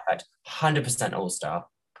 Perfect. 100% all-star.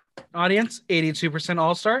 Audience, 82%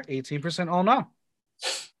 all-star, 18% all no.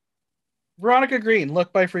 Veronica Green,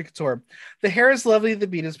 look by Free Couture. The hair is lovely, the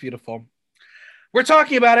beat is beautiful. We're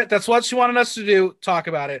talking about it. That's what she wanted us to do. Talk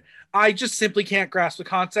about it. I just simply can't grasp the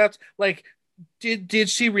concept. Like, did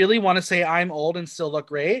she really want to say I'm old and still look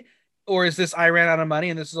great? Or is this I ran out of money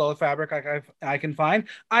and this is all the fabric I can find?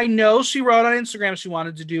 I know she wrote on Instagram she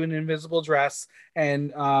wanted to do an invisible dress,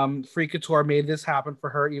 and Free Couture made this happen for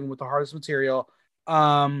her, even with the hardest material.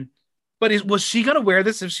 But was she going to wear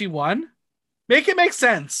this if she won? Make it make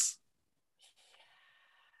sense.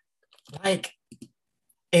 Like,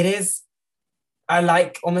 it is... I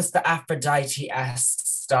like almost the Aphrodite-esque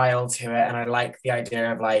style to it, and I like the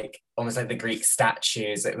idea of like almost like the Greek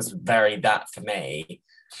statues. It was very that for me.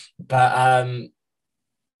 But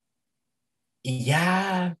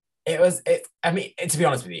yeah, I mean, to be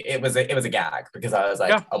honest with you, it was a gag because I was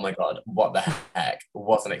like, oh my God, what the heck?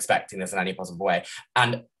 Wasn't expecting this in any possible way.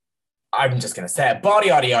 And I'm just gonna say it,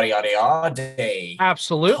 body.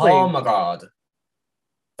 Absolutely. Oh my God.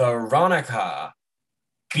 Veronica.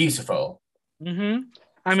 Beautiful. Mm-hmm.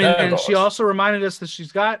 I mean, and she also reminded us that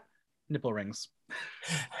she's got nipple rings.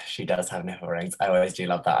 She does have nipple rings. I always do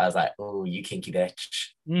love that. I was like, oh, you kinky bitch.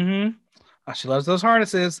 Mm-hmm. She loves those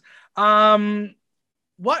harnesses.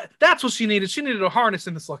 What? That's what she needed. She needed a harness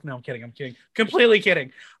in this look. No, I'm kidding. Completely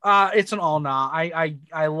kidding. It's an all nah.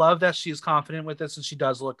 I love that she's confident with this and she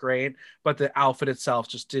does look great, but the outfit itself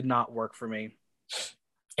just did not work for me.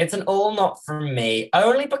 It's an all not for me,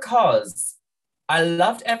 only because I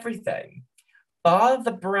loved everything. Bar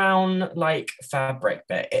the brown like fabric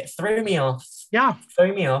bit, it threw me off. Yeah.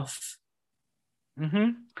 Threw me off.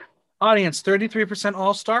 Mm-hmm. Audience, 33%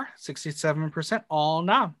 all-star, 67% all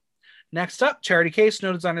nah. Next up, Charity Case.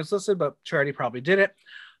 No designers listed, but Charity probably did it.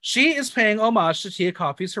 She is paying homage to Tia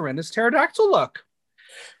Kofi's horrendous pterodactyl look.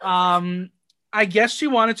 I guess she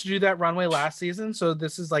wanted to do that runway last season, so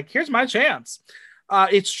this is like, here's my chance.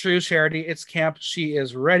 It's true, Charity. It's camp. She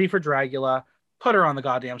is ready for Dragula. Put her on the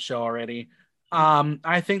goddamn show already.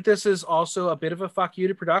 I think this is also a bit of a fuck you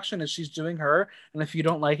to production as she's doing her. And if you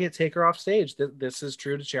don't like it, take her off stage. This is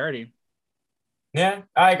true to Charity. Yeah,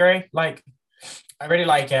 I agree. Like, I really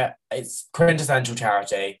like it. It's quintessential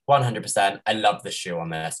Charity, 100%. I love the shoe on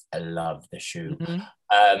this. I love the shoe.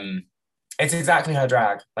 Mm-hmm. It's exactly her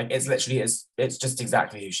drag. Like, it's literally, it's just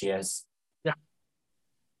exactly who she is. Yeah.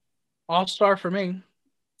 All-star for me.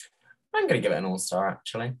 I'm going to give it an all-star,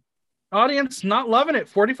 actually. Audience not loving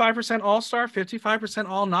it. 45% all-star, 55%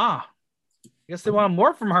 all nah. I guess they want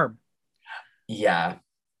more from her. Yeah.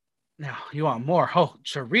 Now, you want more. Oh,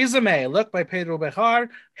 Theresa May. Look by Pedro Bejar.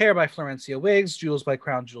 Hair by Florencia Wiggs. Jewels by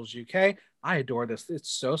Crown Jewels UK. I adore this. It's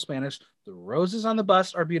so Spanish. The roses on the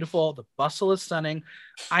bust are beautiful. The bustle is stunning.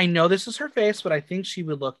 I know this is her face, but I think she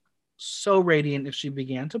would look so radiant if she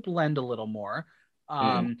began to blend a little more.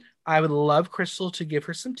 I would love Crystal to give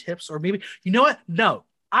her some tips, or maybe, you know what? No.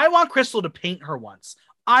 I want Crystal to paint her once.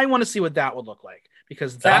 I want to see what that would look like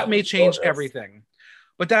because that may change everything.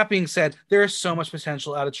 But that being said, there is so much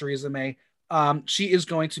potential out of Theresa May. She is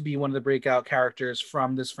going to be one of the breakout characters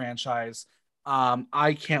from this franchise.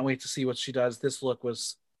 I can't wait to see what she does. This look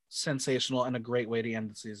was sensational and a great way to end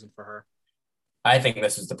the season for her. I think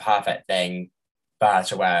this was the perfect thing for her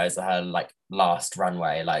to wear as her like last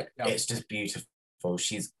runway. Like Yeah. it's just beautiful.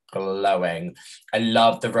 She's glowing. I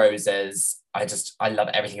love the roses. I love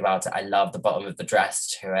everything about it. I love the bottom of the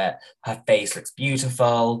dress to it. Her face looks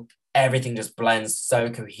beautiful. Everything just blends so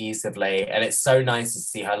cohesively. And it's so nice to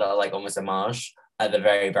see her little like almost homage at the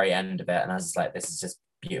very, very end of it. And I was just like, this is just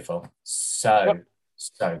beautiful. So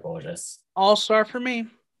gorgeous. All-star for me.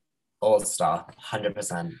 All-star,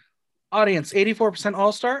 100%. Audience, 84%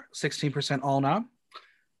 all-star, 16% all-nah.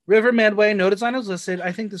 River Medway, no designers listed.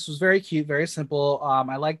 I think this was very cute, very simple.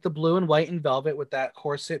 I like the blue and white and velvet with that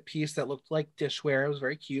corset piece that looked like dishware. It was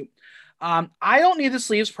very cute. I don't need the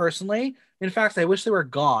sleeves personally. In fact, I wish they were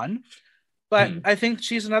gone. But I think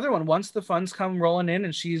she's another one. Once the funds come rolling in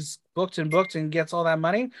and she's booked and gets all that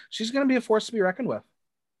money, she's going to be a force to be reckoned with.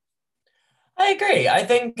 I agree. I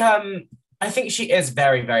think she is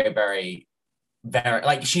very, very, very, very,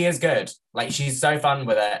 like, she is good. Like, she's so fun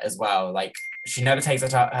with it as well. Like, she never takes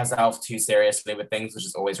herself too seriously with things, which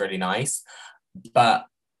is always really nice. But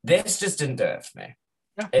this just didn't do it for me.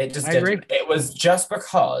 Yeah, it just didn't. Agree. It was just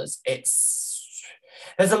because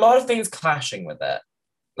there's a lot of things clashing with it.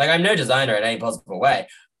 Like, I'm no designer in any possible way,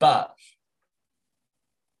 but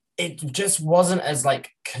it just wasn't as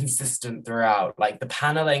like consistent throughout. Like the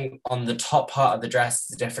paneling on the top part of the dress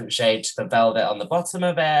is a different shade to the velvet on the bottom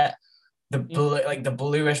of it. The blue, like the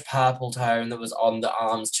bluish purple tone that was on the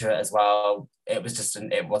arms to it as well. It was just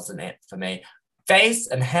it wasn't it for me. Face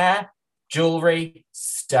and hair, jewelry,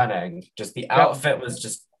 stunning. Just the outfit was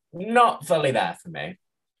just not fully there for me.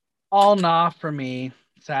 All nah for me,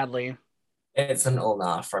 sadly. It's an all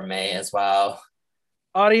nah from me as well.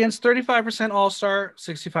 Audience, 35% all-star,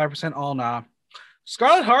 65% all nah.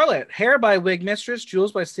 Scarlet Harlot, hair by Wig Mistress,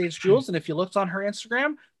 jewels by Stage Jewels. And if you looked on her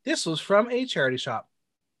Instagram, this was from a charity shop.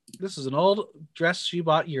 This is an old dress she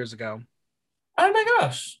bought years ago. Oh my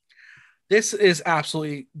gosh. This is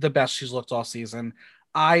absolutely the best she's looked all season.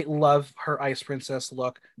 I love her Ice Princess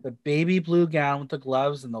look. The baby blue gown with the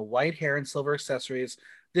gloves and the white hair and silver accessories.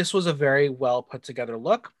 This was a very well put together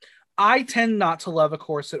look. I tend not to love a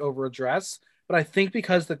corset over a dress, but I think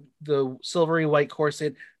because the silvery white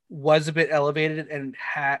corset was a bit elevated and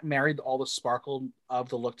married all the sparkle of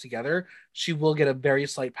the look together, she will get a very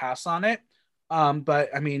slight pass on it.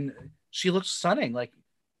 But I mean, she looks stunning. Like,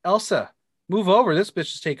 Elsa, move over. This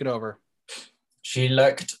bitch is taking over. She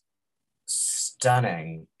looked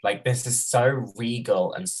stunning. Like, this is so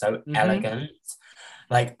regal and so elegant.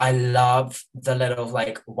 Like, I love the little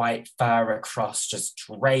like white fur across just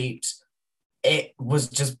draped. It was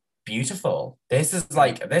just beautiful. This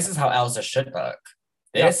is how Elsa should look.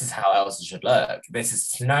 This is how Elsa should look. This is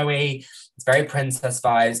snowy. It's very princess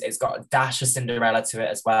vibes. It's got a dash of Cinderella to it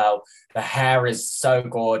as well. The hair is so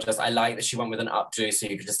gorgeous. I like that she went with an updo so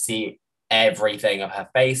you could just see everything of her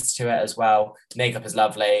face to it as well. Makeup is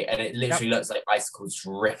lovely. And it literally looks like icicles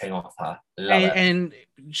dripping off her. Love it. And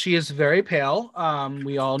she is very pale.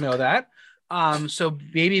 We all know that. So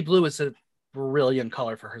baby blue is a brilliant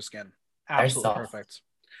color for her skin. Absolutely perfect.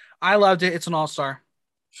 I loved it. It's an all-star.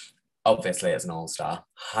 Obviously, it's an all-star.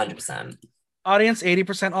 100%. Audience,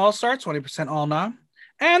 80% all-star, 20% all-nah.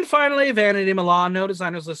 And finally, Vanity Milan. No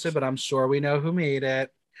designers listed, but I'm sure we know who made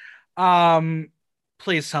it.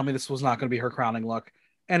 Please tell me this was not going to be her crowning look.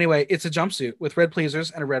 Anyway, it's a jumpsuit with red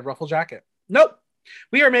pleasers and a red ruffle jacket. Nope.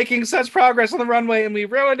 We are making such progress on the runway, and we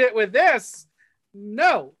ruined it with this.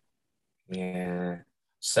 No. Yeah.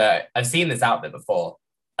 So, I've seen this outfit before.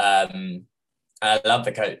 I love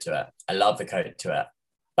the coat to it.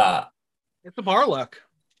 But it's a bar look.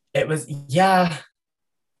 It was,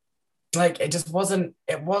 like it wasn't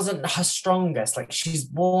her strongest. Like she's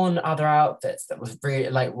worn other outfits that was really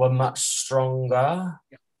like were much stronger.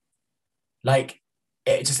 Yeah. Like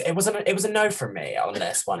it was a no from me on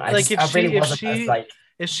this one.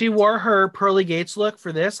 If she wore her pearly gates look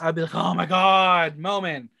for this, I'd be like, oh my god,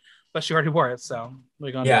 moment. But she already wore it, so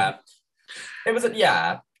we're gonna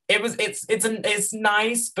It's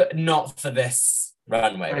nice, but not for this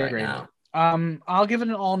runway right now. I'll give it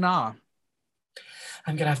an all nah.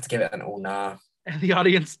 I'm gonna have to give it an all nah. And the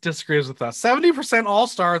audience disagrees with us. 70% all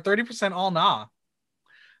star, 30% all nah.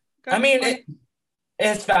 I mean,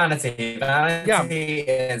 it's vanity. Vanity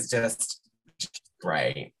is just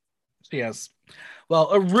great. Yes. Well,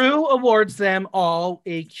 Aru awards them all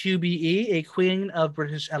a QBE, a Queen of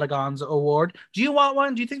British Elegance award. Do you want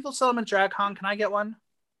one? Do you think they'll sell them at DragCon? Can I get one?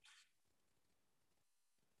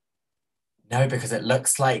 No, because it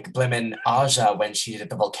looks like Blimmin' Aja when she did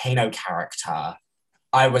the volcano character.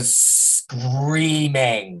 I was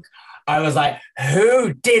screaming. I was like,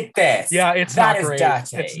 who did this? Yeah, it's that not great.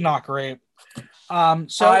 Dirty. It's not great.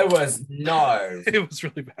 So I was no. It was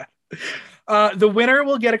really bad. The winner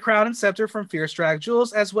will get a crown and scepter from Fierce Drag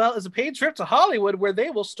Jewels, as well as a paid trip to Hollywood, where they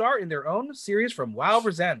will star in their own series from WoW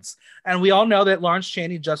Presents. And we all know that Lawrence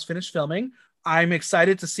Chaney just finished filming. I'm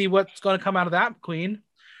excited to see what's going to come out of that, Queen.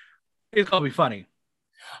 It's going to be funny.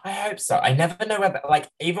 I hope so. I never know whether, like,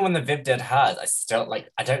 even when the Viv did hers, I still, like,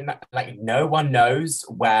 I don't know, like, no one knows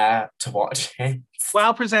where to watch it.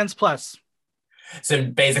 WoW Presents Plus. So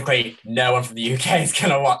basically, no one from the UK is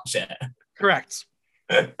going to watch it. Correct.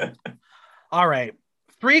 All right.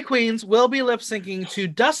 3 queens will be lip syncing to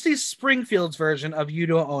Dusty Springfield's version of You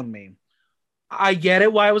Don't Own Me. I get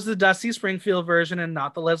it why it was the Dusty Springfield version and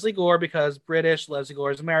not the Leslie Gore, because British, Leslie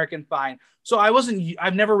Gore is American, fine. So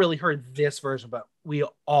I've never really heard this version, but we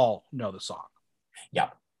all know the song. Yeah.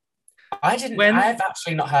 I've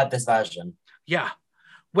actually not heard this version. Yeah.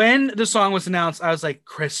 When the song was announced, I was like,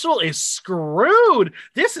 Crystal is screwed.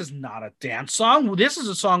 This is not a dance song. This is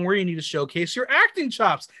a song where you need to showcase your acting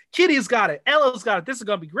chops. Kitty's got it. Ella's got it. This is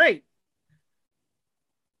going to be great.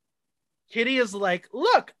 Kitty is like,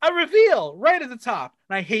 look, a reveal right at the top.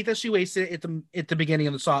 And I hate that she wasted it at the beginning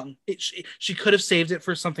of the song. She could have saved it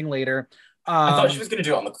for something later. I thought she was going to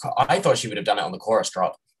do it I thought she would have done it on the chorus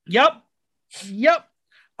drop. Yep.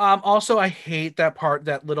 Also, I hate that part,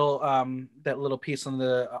 that little piece on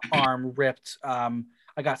the arm ripped. I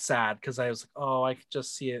got sad because I was like, oh, I could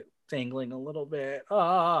just see it dangling a little bit.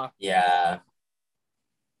 Yeah.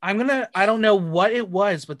 I don't know what it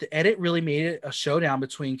was, but the edit really made it a showdown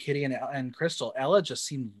between Kitty and Crystal. Ella just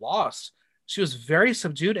seemed lost. She was very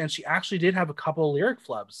subdued, and she actually did have a couple of lyric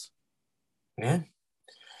flubs. Yeah.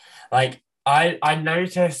 Like, I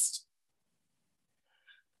noticed,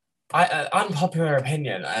 unpopular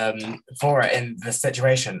opinion for it in this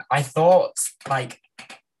situation. I thought, like,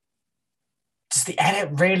 just the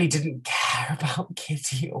edit really didn't care about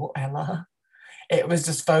Kitty or Ella. It was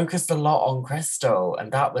just focused a lot on Crystal,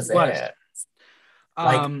 and that was it.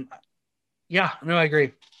 Yeah, no, I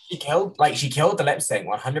agree. She killed the lip sync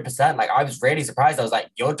 100%. Like, I was really surprised. I was like,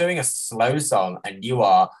 you're doing a slow song and you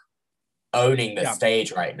are owning the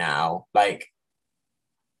stage right now. Like,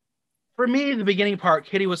 for me, the beginning part,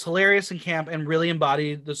 Kitty was hilarious and camp and really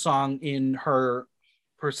embodied the song in her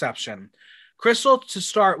perception. Crystal, to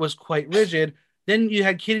start, was quite rigid. Then you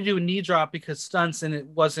had Kitty do a knee drop because stunts, and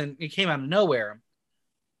it came out of nowhere.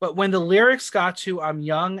 But when the lyrics got to I'm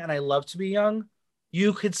young and I love to be young,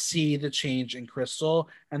 you could see the change in Crystal.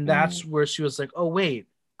 And that's where she was like, oh, wait,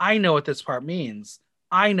 I know what this part means.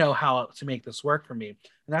 I know how to make this work for me. And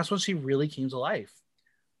that's when she really came to life.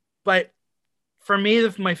 But for me,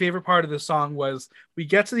 my favorite part of the song was we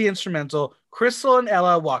get to the instrumental. Crystal and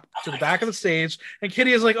Ella walk to the back of the stage, and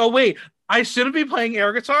Kitty is like, oh, wait, I shouldn't be playing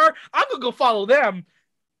air guitar. I'm going to go follow them.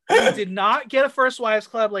 We did not get a First Wives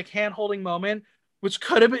Club like hand-holding moment, which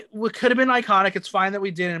could have been iconic. It's fine that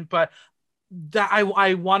we didn't, but that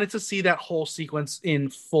I wanted to see that whole sequence in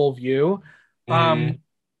full view.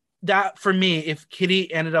 That, for me, if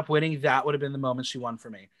Kitty ended up winning, that would have been the moment she won for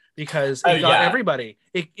me, because it got everybody.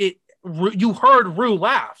 You heard Rue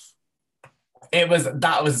laugh.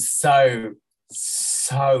 That was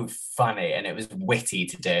so funny, and it was witty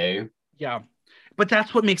to do. Yeah, but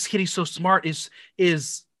that's what makes Kitty so smart.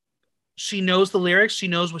 Is she knows the lyrics, she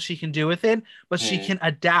knows what she can do with it, but she can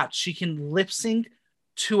adapt. She can lip sync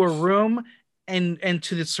to a room and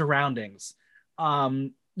to the surroundings.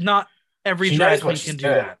 Not every drag queen can do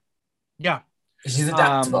that. Yeah, she's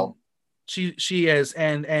adaptable. She is,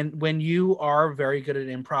 and when you are very good at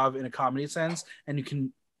improv in a comedy sense, and you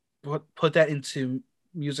can put that into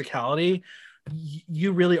musicality,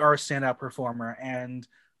 you really are a standout performer. And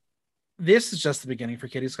this is just the beginning for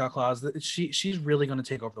Kitty Scott Claus. She's really going to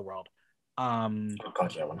take over the world. Oh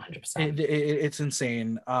God, yeah, 100%. It's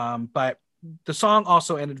insane. But the song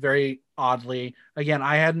also ended very oddly. Again,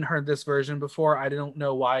 I hadn't heard this version before. I don't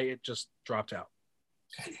know why it just dropped out.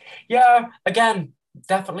 Yeah, again,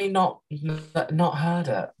 definitely not heard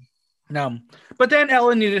it. No, but then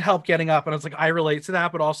Ella needed help getting up, and I was like, I relate to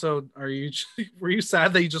that. But also, were you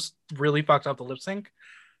sad that you just really fucked up the lip sync?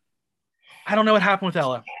 I don't know what happened with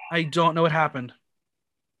Ella. I don't know what happened.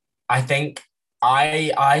 I think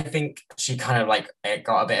I think she kind of like it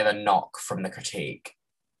got a bit of a knock from the critique.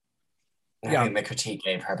 I think the critique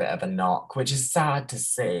gave her a bit of a knock, which is sad to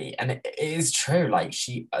see. And it is true. Like,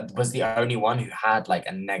 she was the only one who had like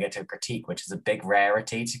a negative critique, which is a big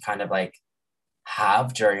rarity to kind of like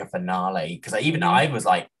have during a finale. Because I was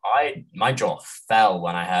like, my jaw fell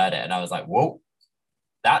when I heard it, and I was like, whoa,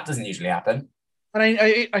 that doesn't usually happen. And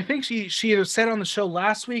I think she either said it on the show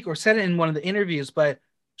last week or said it in one of the interviews, but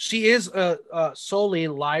she is a solely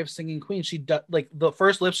live singing queen. She like the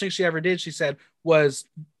first lip sync she ever did, she said, was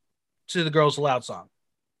to the Girls Aloud song.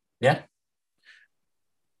 Yeah.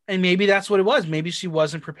 And maybe that's what it was. Maybe she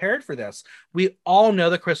wasn't prepared for this. We all know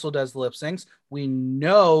that Crystal does the lip syncs. We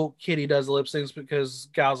know Kitty does the lip syncs because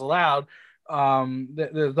Gals Aloud,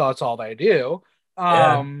 that's all they do.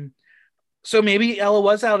 Yeah. So maybe Ella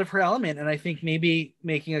was out of her element. And I think maybe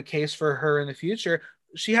making a case for her in the future,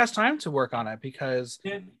 she has time to work on it because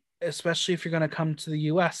especially if you're going to come to the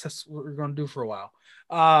US, that's what we're going to do for a while.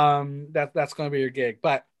 That's going to be your gig.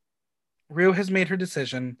 But Rue has made her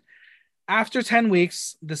decision. After 10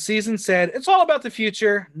 weeks, the season said it's all about the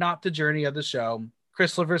future, not the journey of the show.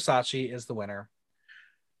 Crystal Versace is the winner.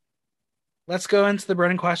 Let's go into the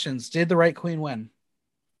burning questions. Did the right queen win?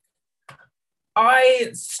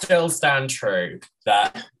 I still stand true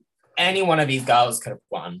that any one of these girls could have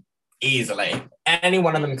won easily. Any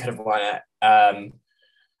one of them could have won it.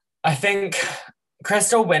 I think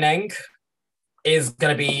Crystal winning is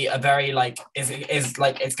going to be a very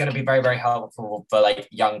it's going to be very, very helpful for like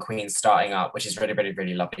young queens starting up, which is really, really,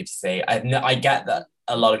 really lovely to see. I get that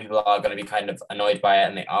a lot of people are going to be kind of annoyed by it,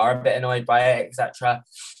 and they are a bit annoyed by it, etc.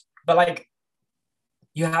 But like,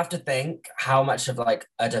 you have to think how much of like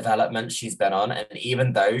a development she's been on, and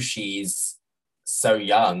even though she's so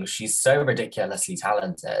young, she's so ridiculously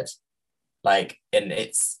talented. Like, and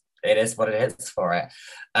it is what it is for it.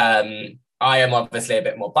 I am obviously a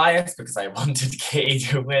bit more biased because I wanted Kitty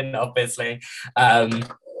to win, obviously.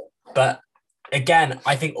 But again,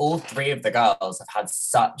 I think all three of the girls have had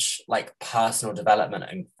such like personal development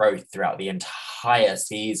and growth throughout the entire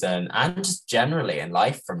season and just generally in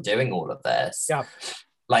life from doing all of this. Yeah.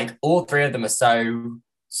 Like all three of them are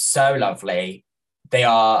so lovely. They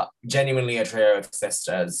are genuinely a trio of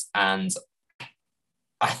sisters. And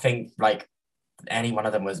I think like any one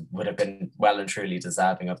of them would have been well and truly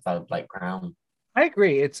deserving of the like crown. I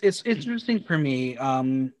agree. It's interesting for me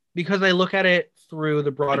because I look at it through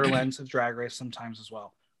the broader lens of Drag Race sometimes as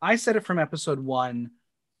well. I said it from episode 1.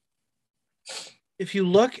 If you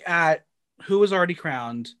look at who was already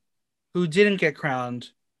crowned, who didn't get crowned,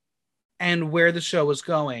 and where the show was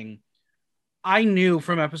going, I knew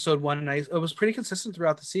from episode 1, and it was pretty consistent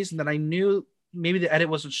throughout the season, that I knew maybe the edit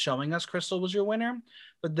wasn't showing us Crystal was your winner,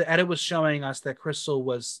 but the edit was showing us that Crystal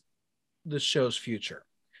was the show's future.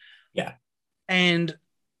 Yeah. And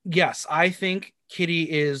yes, I think Kitty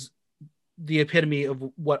is the epitome of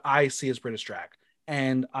what I see as British drag.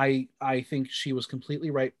 And I think she was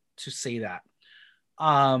completely right to say that.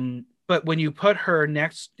 But when you put her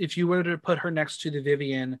next, if you were to put her next to the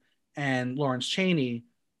Vivienne and Lawrence Chaney,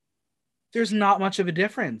 there's not much of a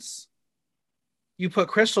difference. You put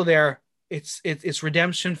Crystal there, it's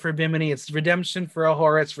redemption for Bimini, it's redemption for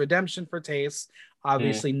A'Whora, it's redemption for Tayce.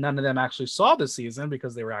 Obviously, none of them actually saw the season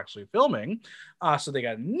because they were actually filming, so they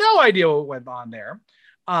got no idea what went on there.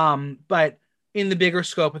 But in the bigger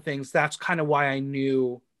scope of things, that's kind of why I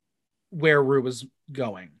knew where Rue was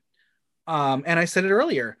going. And I said it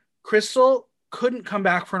earlier, Crystal couldn't come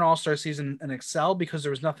back for an all-star season and excel because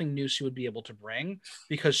there was nothing new she would be able to bring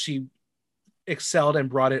because she excelled and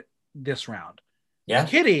brought it this round. Yeah.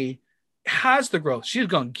 Kitty has the growth. She's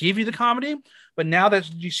going to give you the comedy, but now that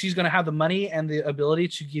she's going to have the money and the ability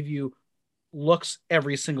to give you looks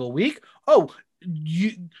every single week,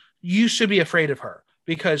 you should be afraid of her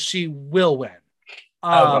because she will win.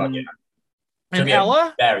 God, yeah. And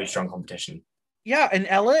Ella, very strong competition. Yeah, and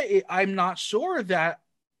Ella, I'm not sure that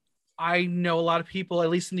I know a lot of people, at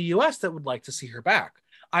least in the US, that would like to see her back.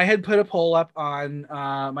 I had put a poll up on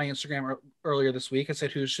my Instagram earlier this week. I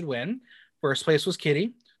said who should win. First place was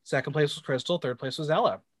Kitty. Second place was Crystal. Third place was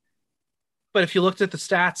Ella. But if you looked at the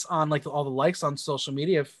stats on like all the likes on social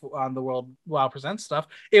media on the World Wow Presents stuff,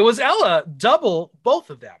 it was Ella, double both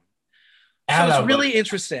of them. Ella, so it's really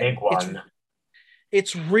interesting. Big one.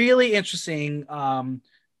 It's really interesting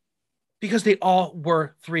because they all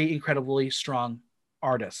were three incredibly strong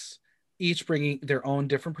artists, each bringing their own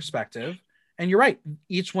different perspective. And you're right,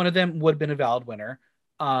 each one of them would have been a valid winner.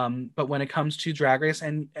 But when it comes to Drag Race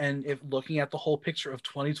and if looking at the whole picture of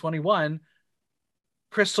 2021,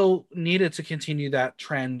 Crystal needed to continue that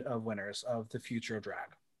trend of winners of the future of drag.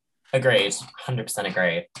 Agreed, 100%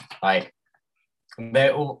 agreed. Like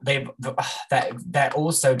they're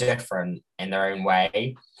all so different in their own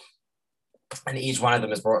way, and each one of them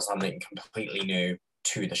has brought something completely new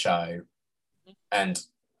to the show. And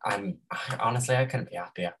I couldn't be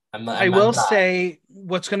happier. I will say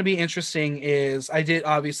what's going to be interesting is I did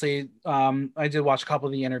watch a couple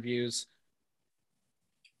of the interviews.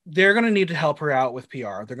 They're going to need to help her out with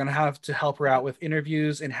PR. They're going to have to help her out with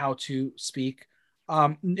interviews and how to speak.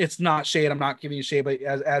 It's not shade. I'm not giving you shade, but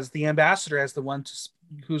as the ambassador, as the one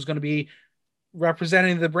who's going to be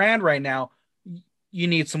representing the brand right now, you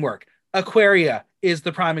need some work. Aquaria is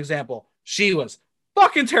the prime example. She was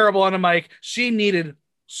fucking terrible on a mic. She needed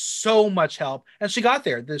so much help, and she got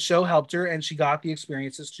there. The show helped her, and she got the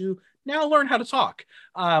experiences to now learn how to talk.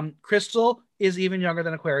 Crystal is even younger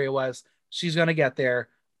than Aquaria was. She's gonna get there.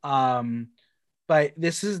 But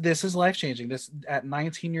this is life changing. This at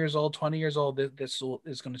 19 years old, 20 years old, this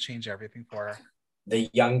is going to change everything for her. The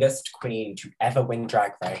youngest queen to ever win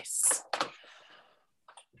Drag Race.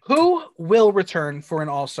 Who will return for an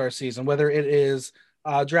All-Star season, whether it is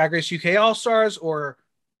Drag Race UK All-Stars or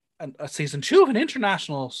a season 2 of an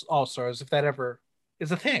international All-Stars, if that ever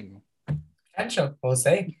is a thing? Potential, we'll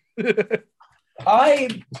see.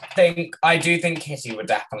 I do think Kitty would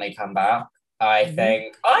definitely come back. I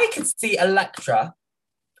think I could see Elektra.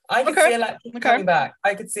 I could see Elektra coming back.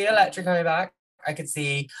 I could see Elektra coming back. I could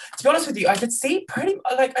see, to be honest with you, I could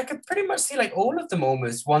pretty much see like all of them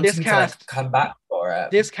almost wanting to like, come back for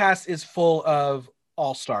it. This cast is full of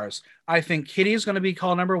all-stars. I think Kitty is going to be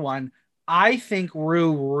call number 1. I think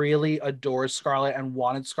Rue really adores Scarlett and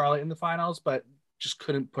wanted Scarlett in the finals, but just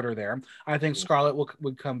couldn't put her there. I think Scarlett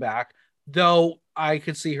would come back, though I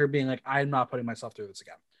could see her being like, I'm not putting myself through this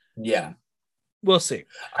again. Yeah. We'll see.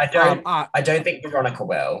 I don't think Veronica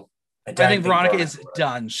will. I think Veronica is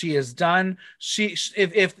done. She is done.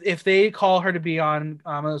 If they call her to be on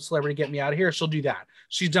a Celebrity Get Me Out of Here, she'll do that.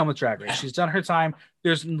 She's done with Drag Race. She's done her time.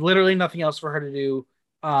 There's literally nothing else for her to do,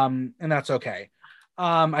 and that's okay.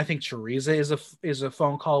 I think Teresa is a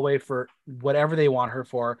phone call away for whatever they want her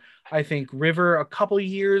for. I think River, a couple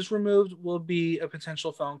years removed, will be a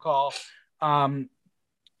potential phone call. And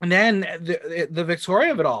then the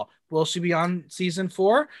Victoria of it all. Will she be on season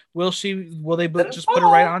 4? Will they just put her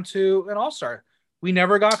right onto an All-Star? We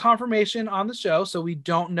never got confirmation on the show, so we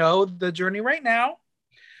don't know the journey right now.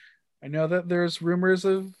 I know that there's rumors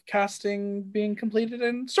of casting being completed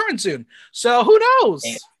and starting soon. So who knows?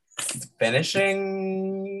 It's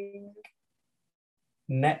finishing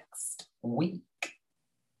next week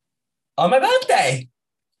on my birthday.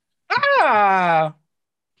 That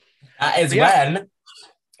is when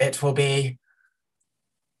it will be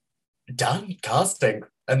done casting.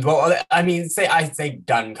 And I say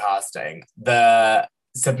done casting. The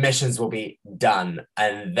submissions will be done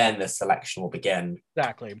and then the selection will begin.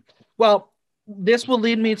 Exactly. Well, this will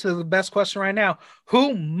lead me to the best question right now.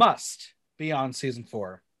 Who must be on season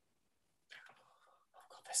 4? Oh,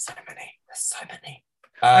 God, there's so many.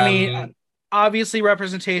 I mean, obviously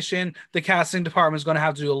representation, the casting department is going to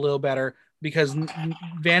have to do a little better because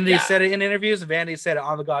Vanity said it in interviews. Vanity said it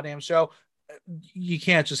on the goddamn show. You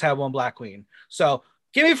can't just have one black queen. So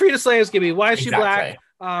give me Frida Slayers. Give me Why Is She Black?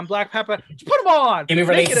 Black Peppa. Just put them all on. Give me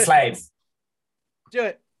Release the Slaves. Do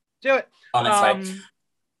it. Honestly.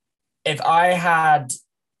 If I had,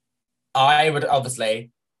 I would love to see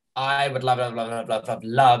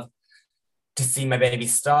my baby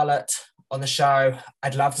Starlet on the show.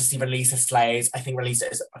 I'd love to see Release the Slaves. I think Release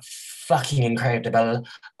is fucking incredible.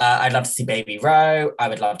 I'd love to see Baby Row. I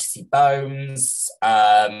would love to see Bones.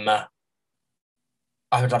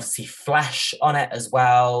 I would love to see Flesh on it as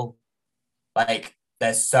well. Like,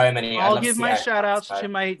 there's so many. I'll give my shout outs to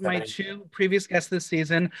my 2 previous guests this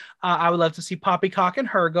season. I would love to see Poppycock and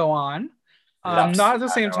her go on. Not at the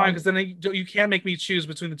same time, because then you can't make me choose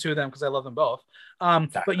between the 2 of them because I love them both.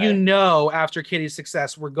 But after Kitty's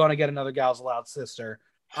success, we're going to get another Gals Aloud sister.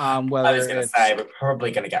 I was going to say, we're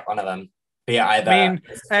probably going to get one of them. Be either. I mean,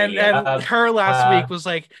 and her last week was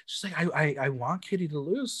like, she's like, I want Kitty to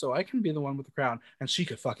lose so I can be the one with the crown, and she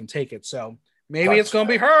could fucking take it. So maybe it's going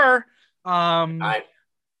to be her. I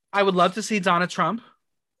would love to see Donna Trump.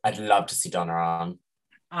 I'd love to see Donna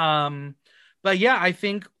on. But yeah, I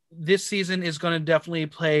think this season is going to definitely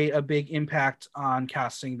play a big impact on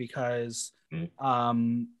casting because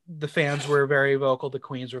the fans were very vocal, the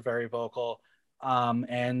queens were very vocal,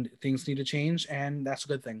 and things need to change, and that's a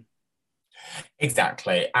good thing.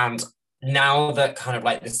 Exactly. And now that kind of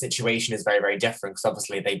like the situation is very, very different, because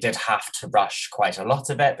obviously they did have to rush quite a lot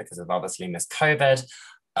of it because of obviously Miss COVID.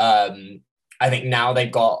 I think now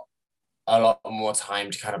they've got a lot more time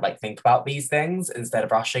to kind of like think about these things instead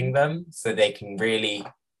of rushing them, so they can really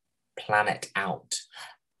plan it out.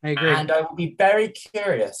 I agree. And I will be very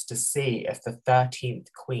curious to see if the 13th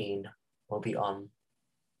queen will be on.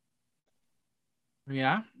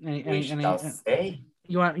 Yeah. We shall see.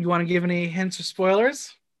 You want to give any hints or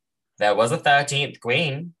spoilers? There was a 13th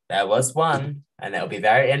queen. There was one. And it'll be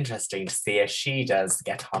very interesting to see if she does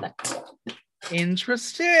get on it.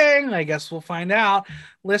 Interesting. I guess we'll find out.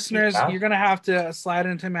 Listeners, you're going to have to slide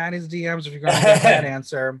into Maddie's DMs if you're going to get that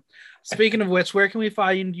answer. Speaking of which, where can we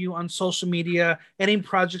find you on social media? Any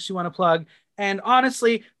projects you want to plug? And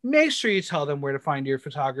honestly, make sure you tell them where to find your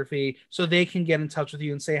photography so they can get in touch with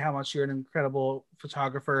you and say how much you're an incredible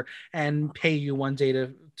photographer and pay you one day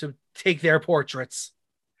to take their portraits.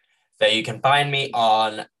 So you can find me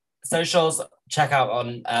on socials.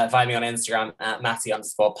 Find me on Instagram at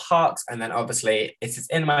Matty_Parks. And then obviously it is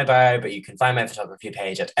in my bio, but you can find my photography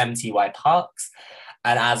page at MTY Parks.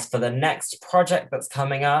 And as for the next project that's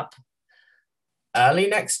coming up, early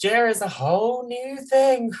next year is a whole new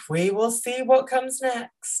thing. We will see what comes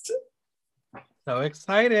next. So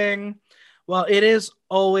exciting. Well, it is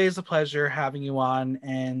always a pleasure having you on,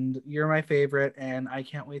 and you're my favorite, and I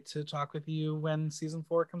can't wait to talk with you when season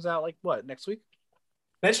 4 comes out. Like, what, next week?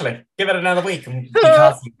 Literally. Give it another week and be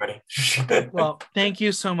casting ready. Well, thank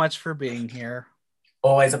you so much for being here.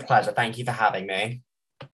 Always a pleasure. Thank you for having me.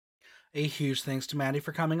 A huge thanks to Maddie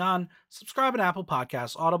for coming on. Subscribe on Apple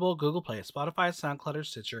Podcasts, Audible, Google Play, Spotify, SoundCloud, or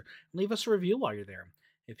Stitcher, and leave us a review while you're there.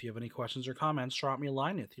 If you have any questions or comments, drop me a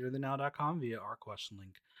line at theaterthenow.com via our question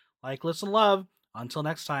link. Like, listen, love. Until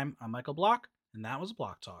next time, I'm Michael Block, and that was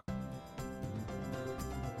Block Talk.